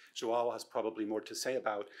something Joao has probably more to say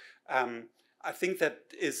about. I think that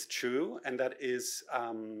is true, and that is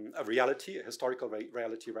a reality, a historical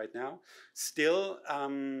reality right now. Still,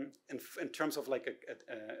 in terms of like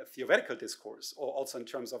a theoretical discourse, or also in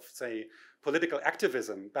terms of, say, political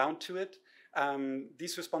activism bound to it,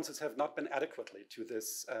 these responses have not been adequately to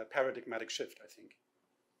this paradigmatic shift, I think.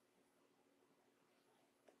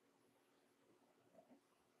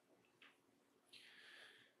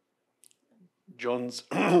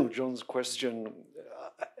 John's question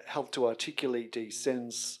helped to articulate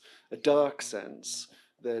a dark sense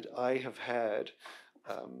that I have had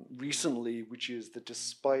recently, which is that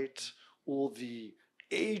despite all the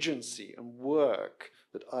agency and work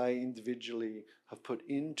that I individually have put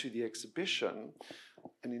into the exhibition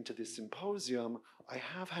and into this symposium, I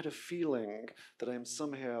have had a feeling that I am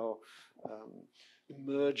somehow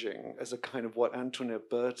emerging as a kind of what Antoinette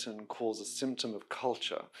Burton calls a symptom of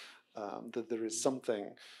culture. That there is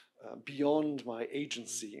something beyond my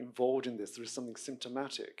agency involved in this. There is something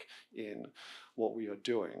symptomatic in what we are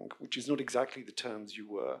doing, which is not exactly the terms you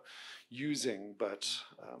were using, but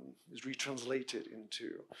is retranslated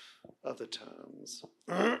into other terms.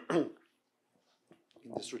 In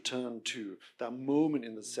this return to that moment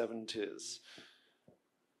in the 70s.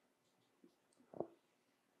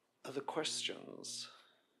 Other questions?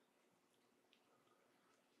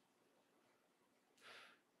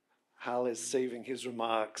 Hal is saving his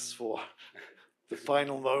remarks for the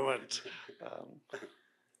final moment.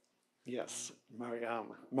 Yes,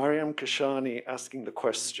 Mariam Kashani asking the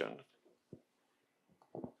question.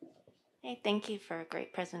 Hey, thank you for a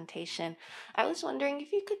great presentation. I was wondering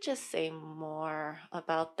if you could just say more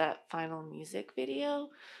about that final music video,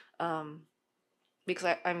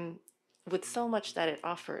 because I'm with so much that it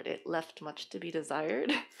offered, it left much to be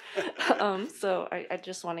desired. So I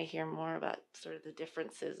just want to hear more about sort of the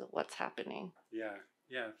differences of what's happening.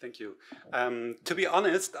 Yeah, thank you. To be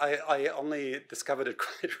honest, I only discovered it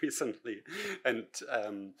quite recently, and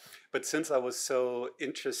but since I was so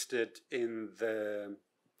interested in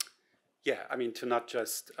to not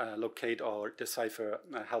just locate or decipher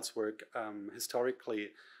Hal's work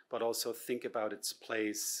historically, but also think about its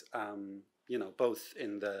place you know, both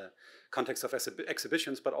in the context of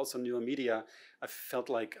exhibitions, but also newer media, I felt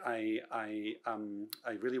like I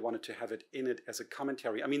really wanted to have it in it as a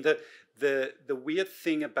commentary. I mean, the weird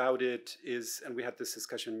thing about it is, and we had this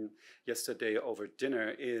discussion yesterday over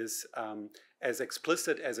dinner, is as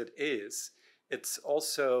explicit as it is, it's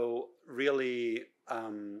also really,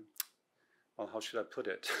 well, how should I put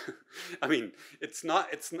it? I mean, it's not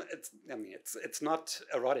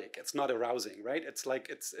erotic. It's not arousing, right? It's like,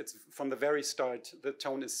 it's from the very start, the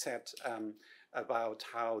tone is set about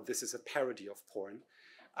how this is a parody of porn.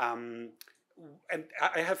 And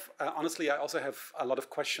I have, honestly, I also have a lot of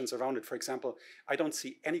questions around it. For example, I don't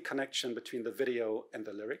see any connection between the video and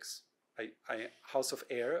the lyrics. House of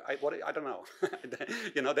Air, I don't know.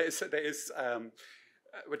 You know, there is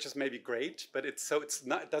which is maybe great, but it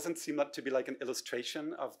doesn't seem not to be like an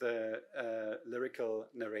illustration of the lyrical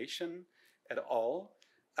narration at all.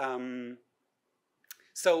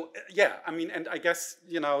 So yeah, I mean, and I guess,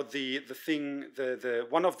 you know, the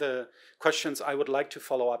one of the questions I would like to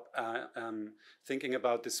follow up thinking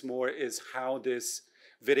about this more is how this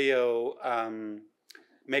video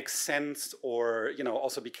makes sense, or, you know,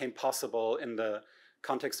 also became possible in the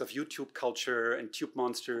context of YouTube culture and tube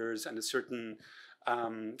monsters and a certain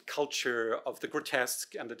culture of the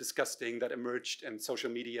grotesque and the disgusting that emerged in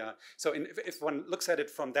social media. So if one looks at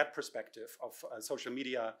it from that perspective of social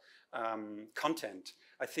media content,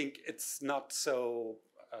 I think it's not so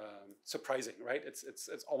surprising, right? It's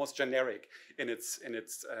almost generic in its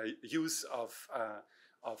use of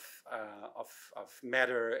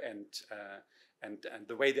matter and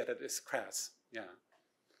the way that it is crass. Yeah.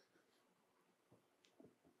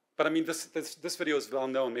 But I mean, this video is well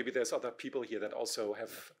known. Maybe there's other people here that also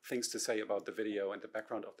have things to say about the video and the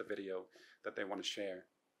background of the video that they want to share.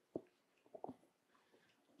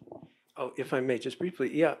 Oh, if I may, just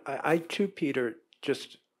briefly. Yeah, I too, Peter,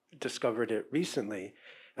 just discovered it recently.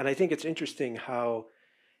 And I think it's interesting how,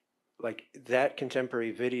 like, that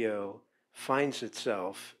contemporary video finds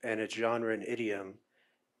itself and its genre and idiom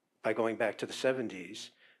by going back to the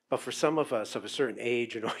 70s. But for some of us of a certain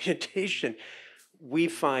age and orientation, we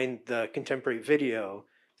find the contemporary video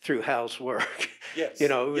through Hal's work. Yes. You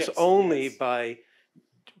know, it was only by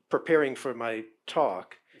preparing for my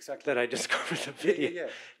talk that I discovered the video.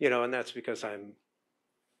 You know, and that's because I'm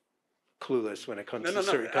clueless when it comes to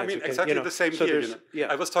certain kinds of... I mean, exactly the same so here. You know?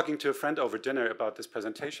 I was talking to a friend over dinner about this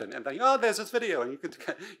presentation, and oh, there's this video, and you could,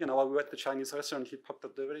 you know, while we were at the Chinese restaurant, he popped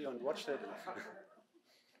up the video and watched it.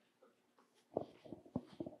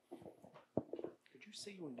 Could you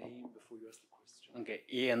say your name before you ask the question? Okay,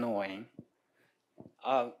 Ian Wayne.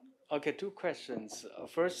 Okay, two questions.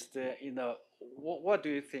 First, you know, what do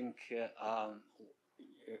you think,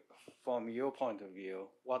 from your point of view,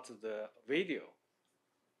 what's the video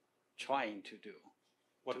trying to do?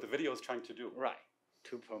 What the video is trying to do? Right,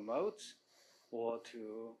 to promote or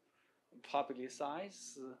to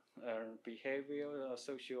publicize behavior,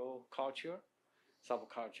 social culture,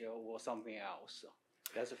 subculture, or something else?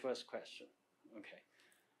 That's the first question. Okay.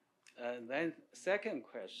 And then second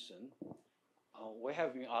question, we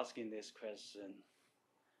have been asking this question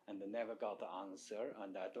and never got the answer,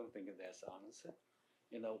 and I don't think there's an answer.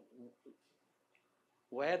 You know,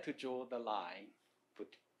 where to draw the line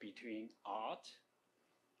between art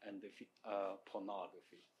and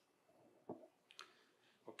pornography?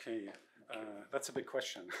 Okay, that's a big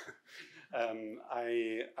question.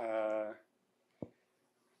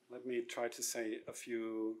 Let me try to say a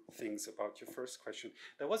few things about your first question.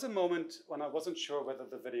 There was a moment when I wasn't sure whether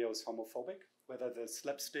the video is homophobic, whether the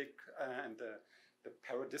slapstick and the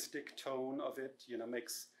parodistic tone of it, you know,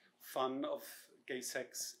 makes fun of gay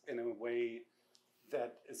sex in a way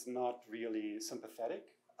that is not really sympathetic.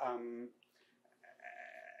 And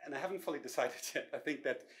I haven't fully decided yet. I think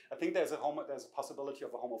there's a possibility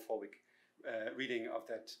of a homophobic reading of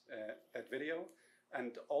that video.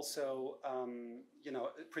 And also, you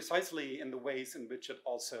know, precisely in the ways in which it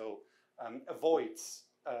also avoids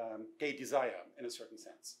gay desire in a certain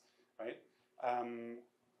sense, right?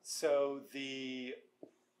 So the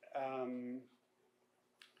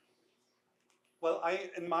well,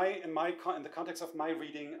 in the context of my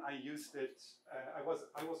reading, I used it. I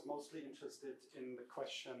was mostly interested in the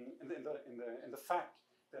question, in the fact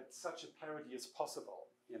that such a parody is possible,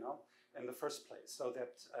 you know, in the first place, so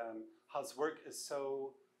that Hal's work is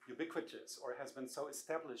so ubiquitous or has been so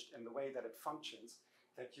established in the way that it functions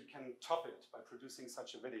that you can top it by producing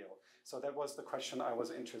such a video. So that was the question I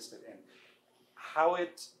was interested in. How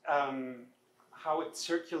it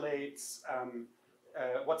circulates,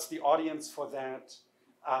 what's the audience for that?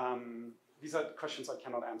 These are questions I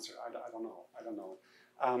cannot answer. I don't know.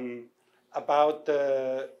 About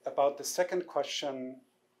the second question.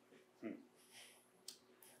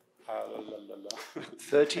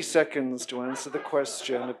 30 seconds to answer the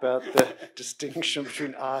question about the distinction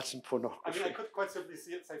between art and pornography. I mean, I could quite simply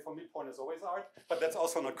say for me, porn is always art, but that's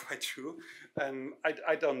also not quite true.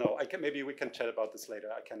 I don't know. Maybe we can chat about this later.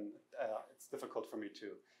 It's difficult for me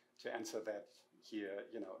to answer that here,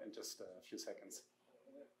 in just a few seconds.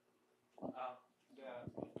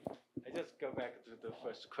 I just go back to the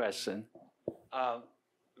first question.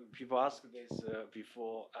 People asked this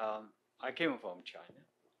before. I came from China,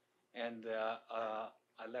 and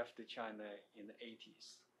I left China in the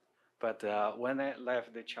 80s. But when I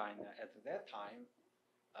left China at that time,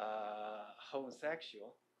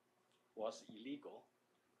 homosexual was illegal.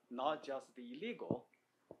 Not just illegal,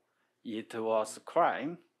 it was a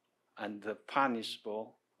crime and a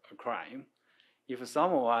punishable crime. If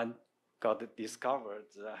someone got discovered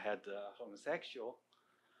had homosexual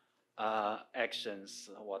actions,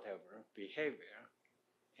 whatever, behavior,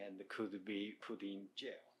 and could be put in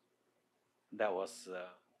jail. That was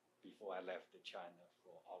before I left China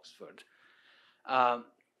for Oxford.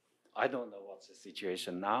 I don't know what's the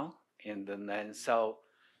situation now. And then, so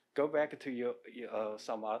go back to your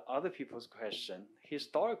some other people's question.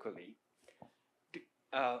 Historically,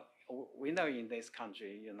 we know in this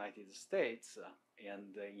country, United States,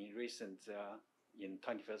 and in recent, in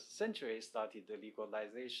 21st century, started the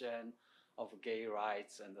legalization of gay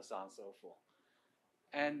rights and so on and so forth.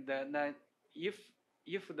 And then if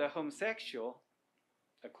the homosexual,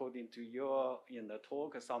 according to your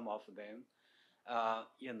talk, some of them,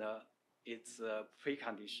 it's a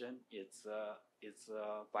precondition, it's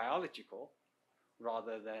biological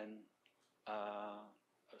rather than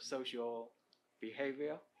social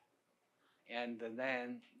behavior. And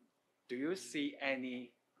then, do you see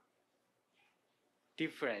any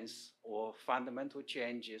difference or fundamental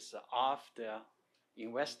changes after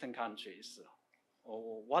in Western countries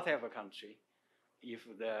or whatever country, if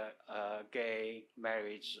the gay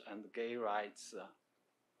marriage and gay rights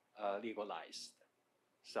legalized?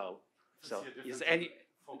 So is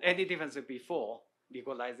any difference before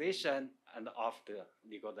legalization and after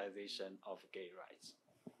legalization of gay rights?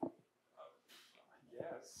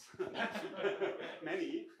 Yes,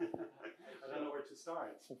 many. I don't know where to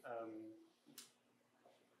start.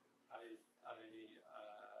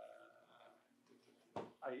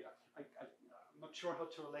 I'm not sure how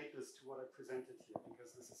to relate this to what I presented here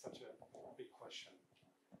because this is such a big question.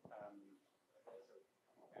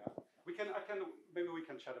 Yeah, maybe we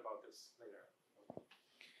can chat about this later.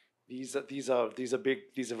 These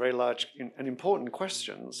are very large and important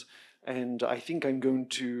questions. And I think I'm going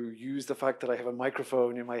to use the fact that I have a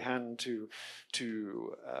microphone in my hand to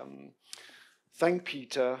thank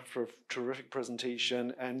Peter for a terrific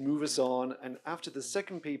presentation and move us on. And after the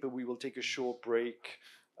second paper, we will take a short break.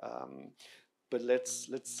 But let's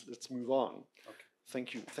move on. Okay.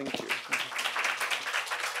 Thank you.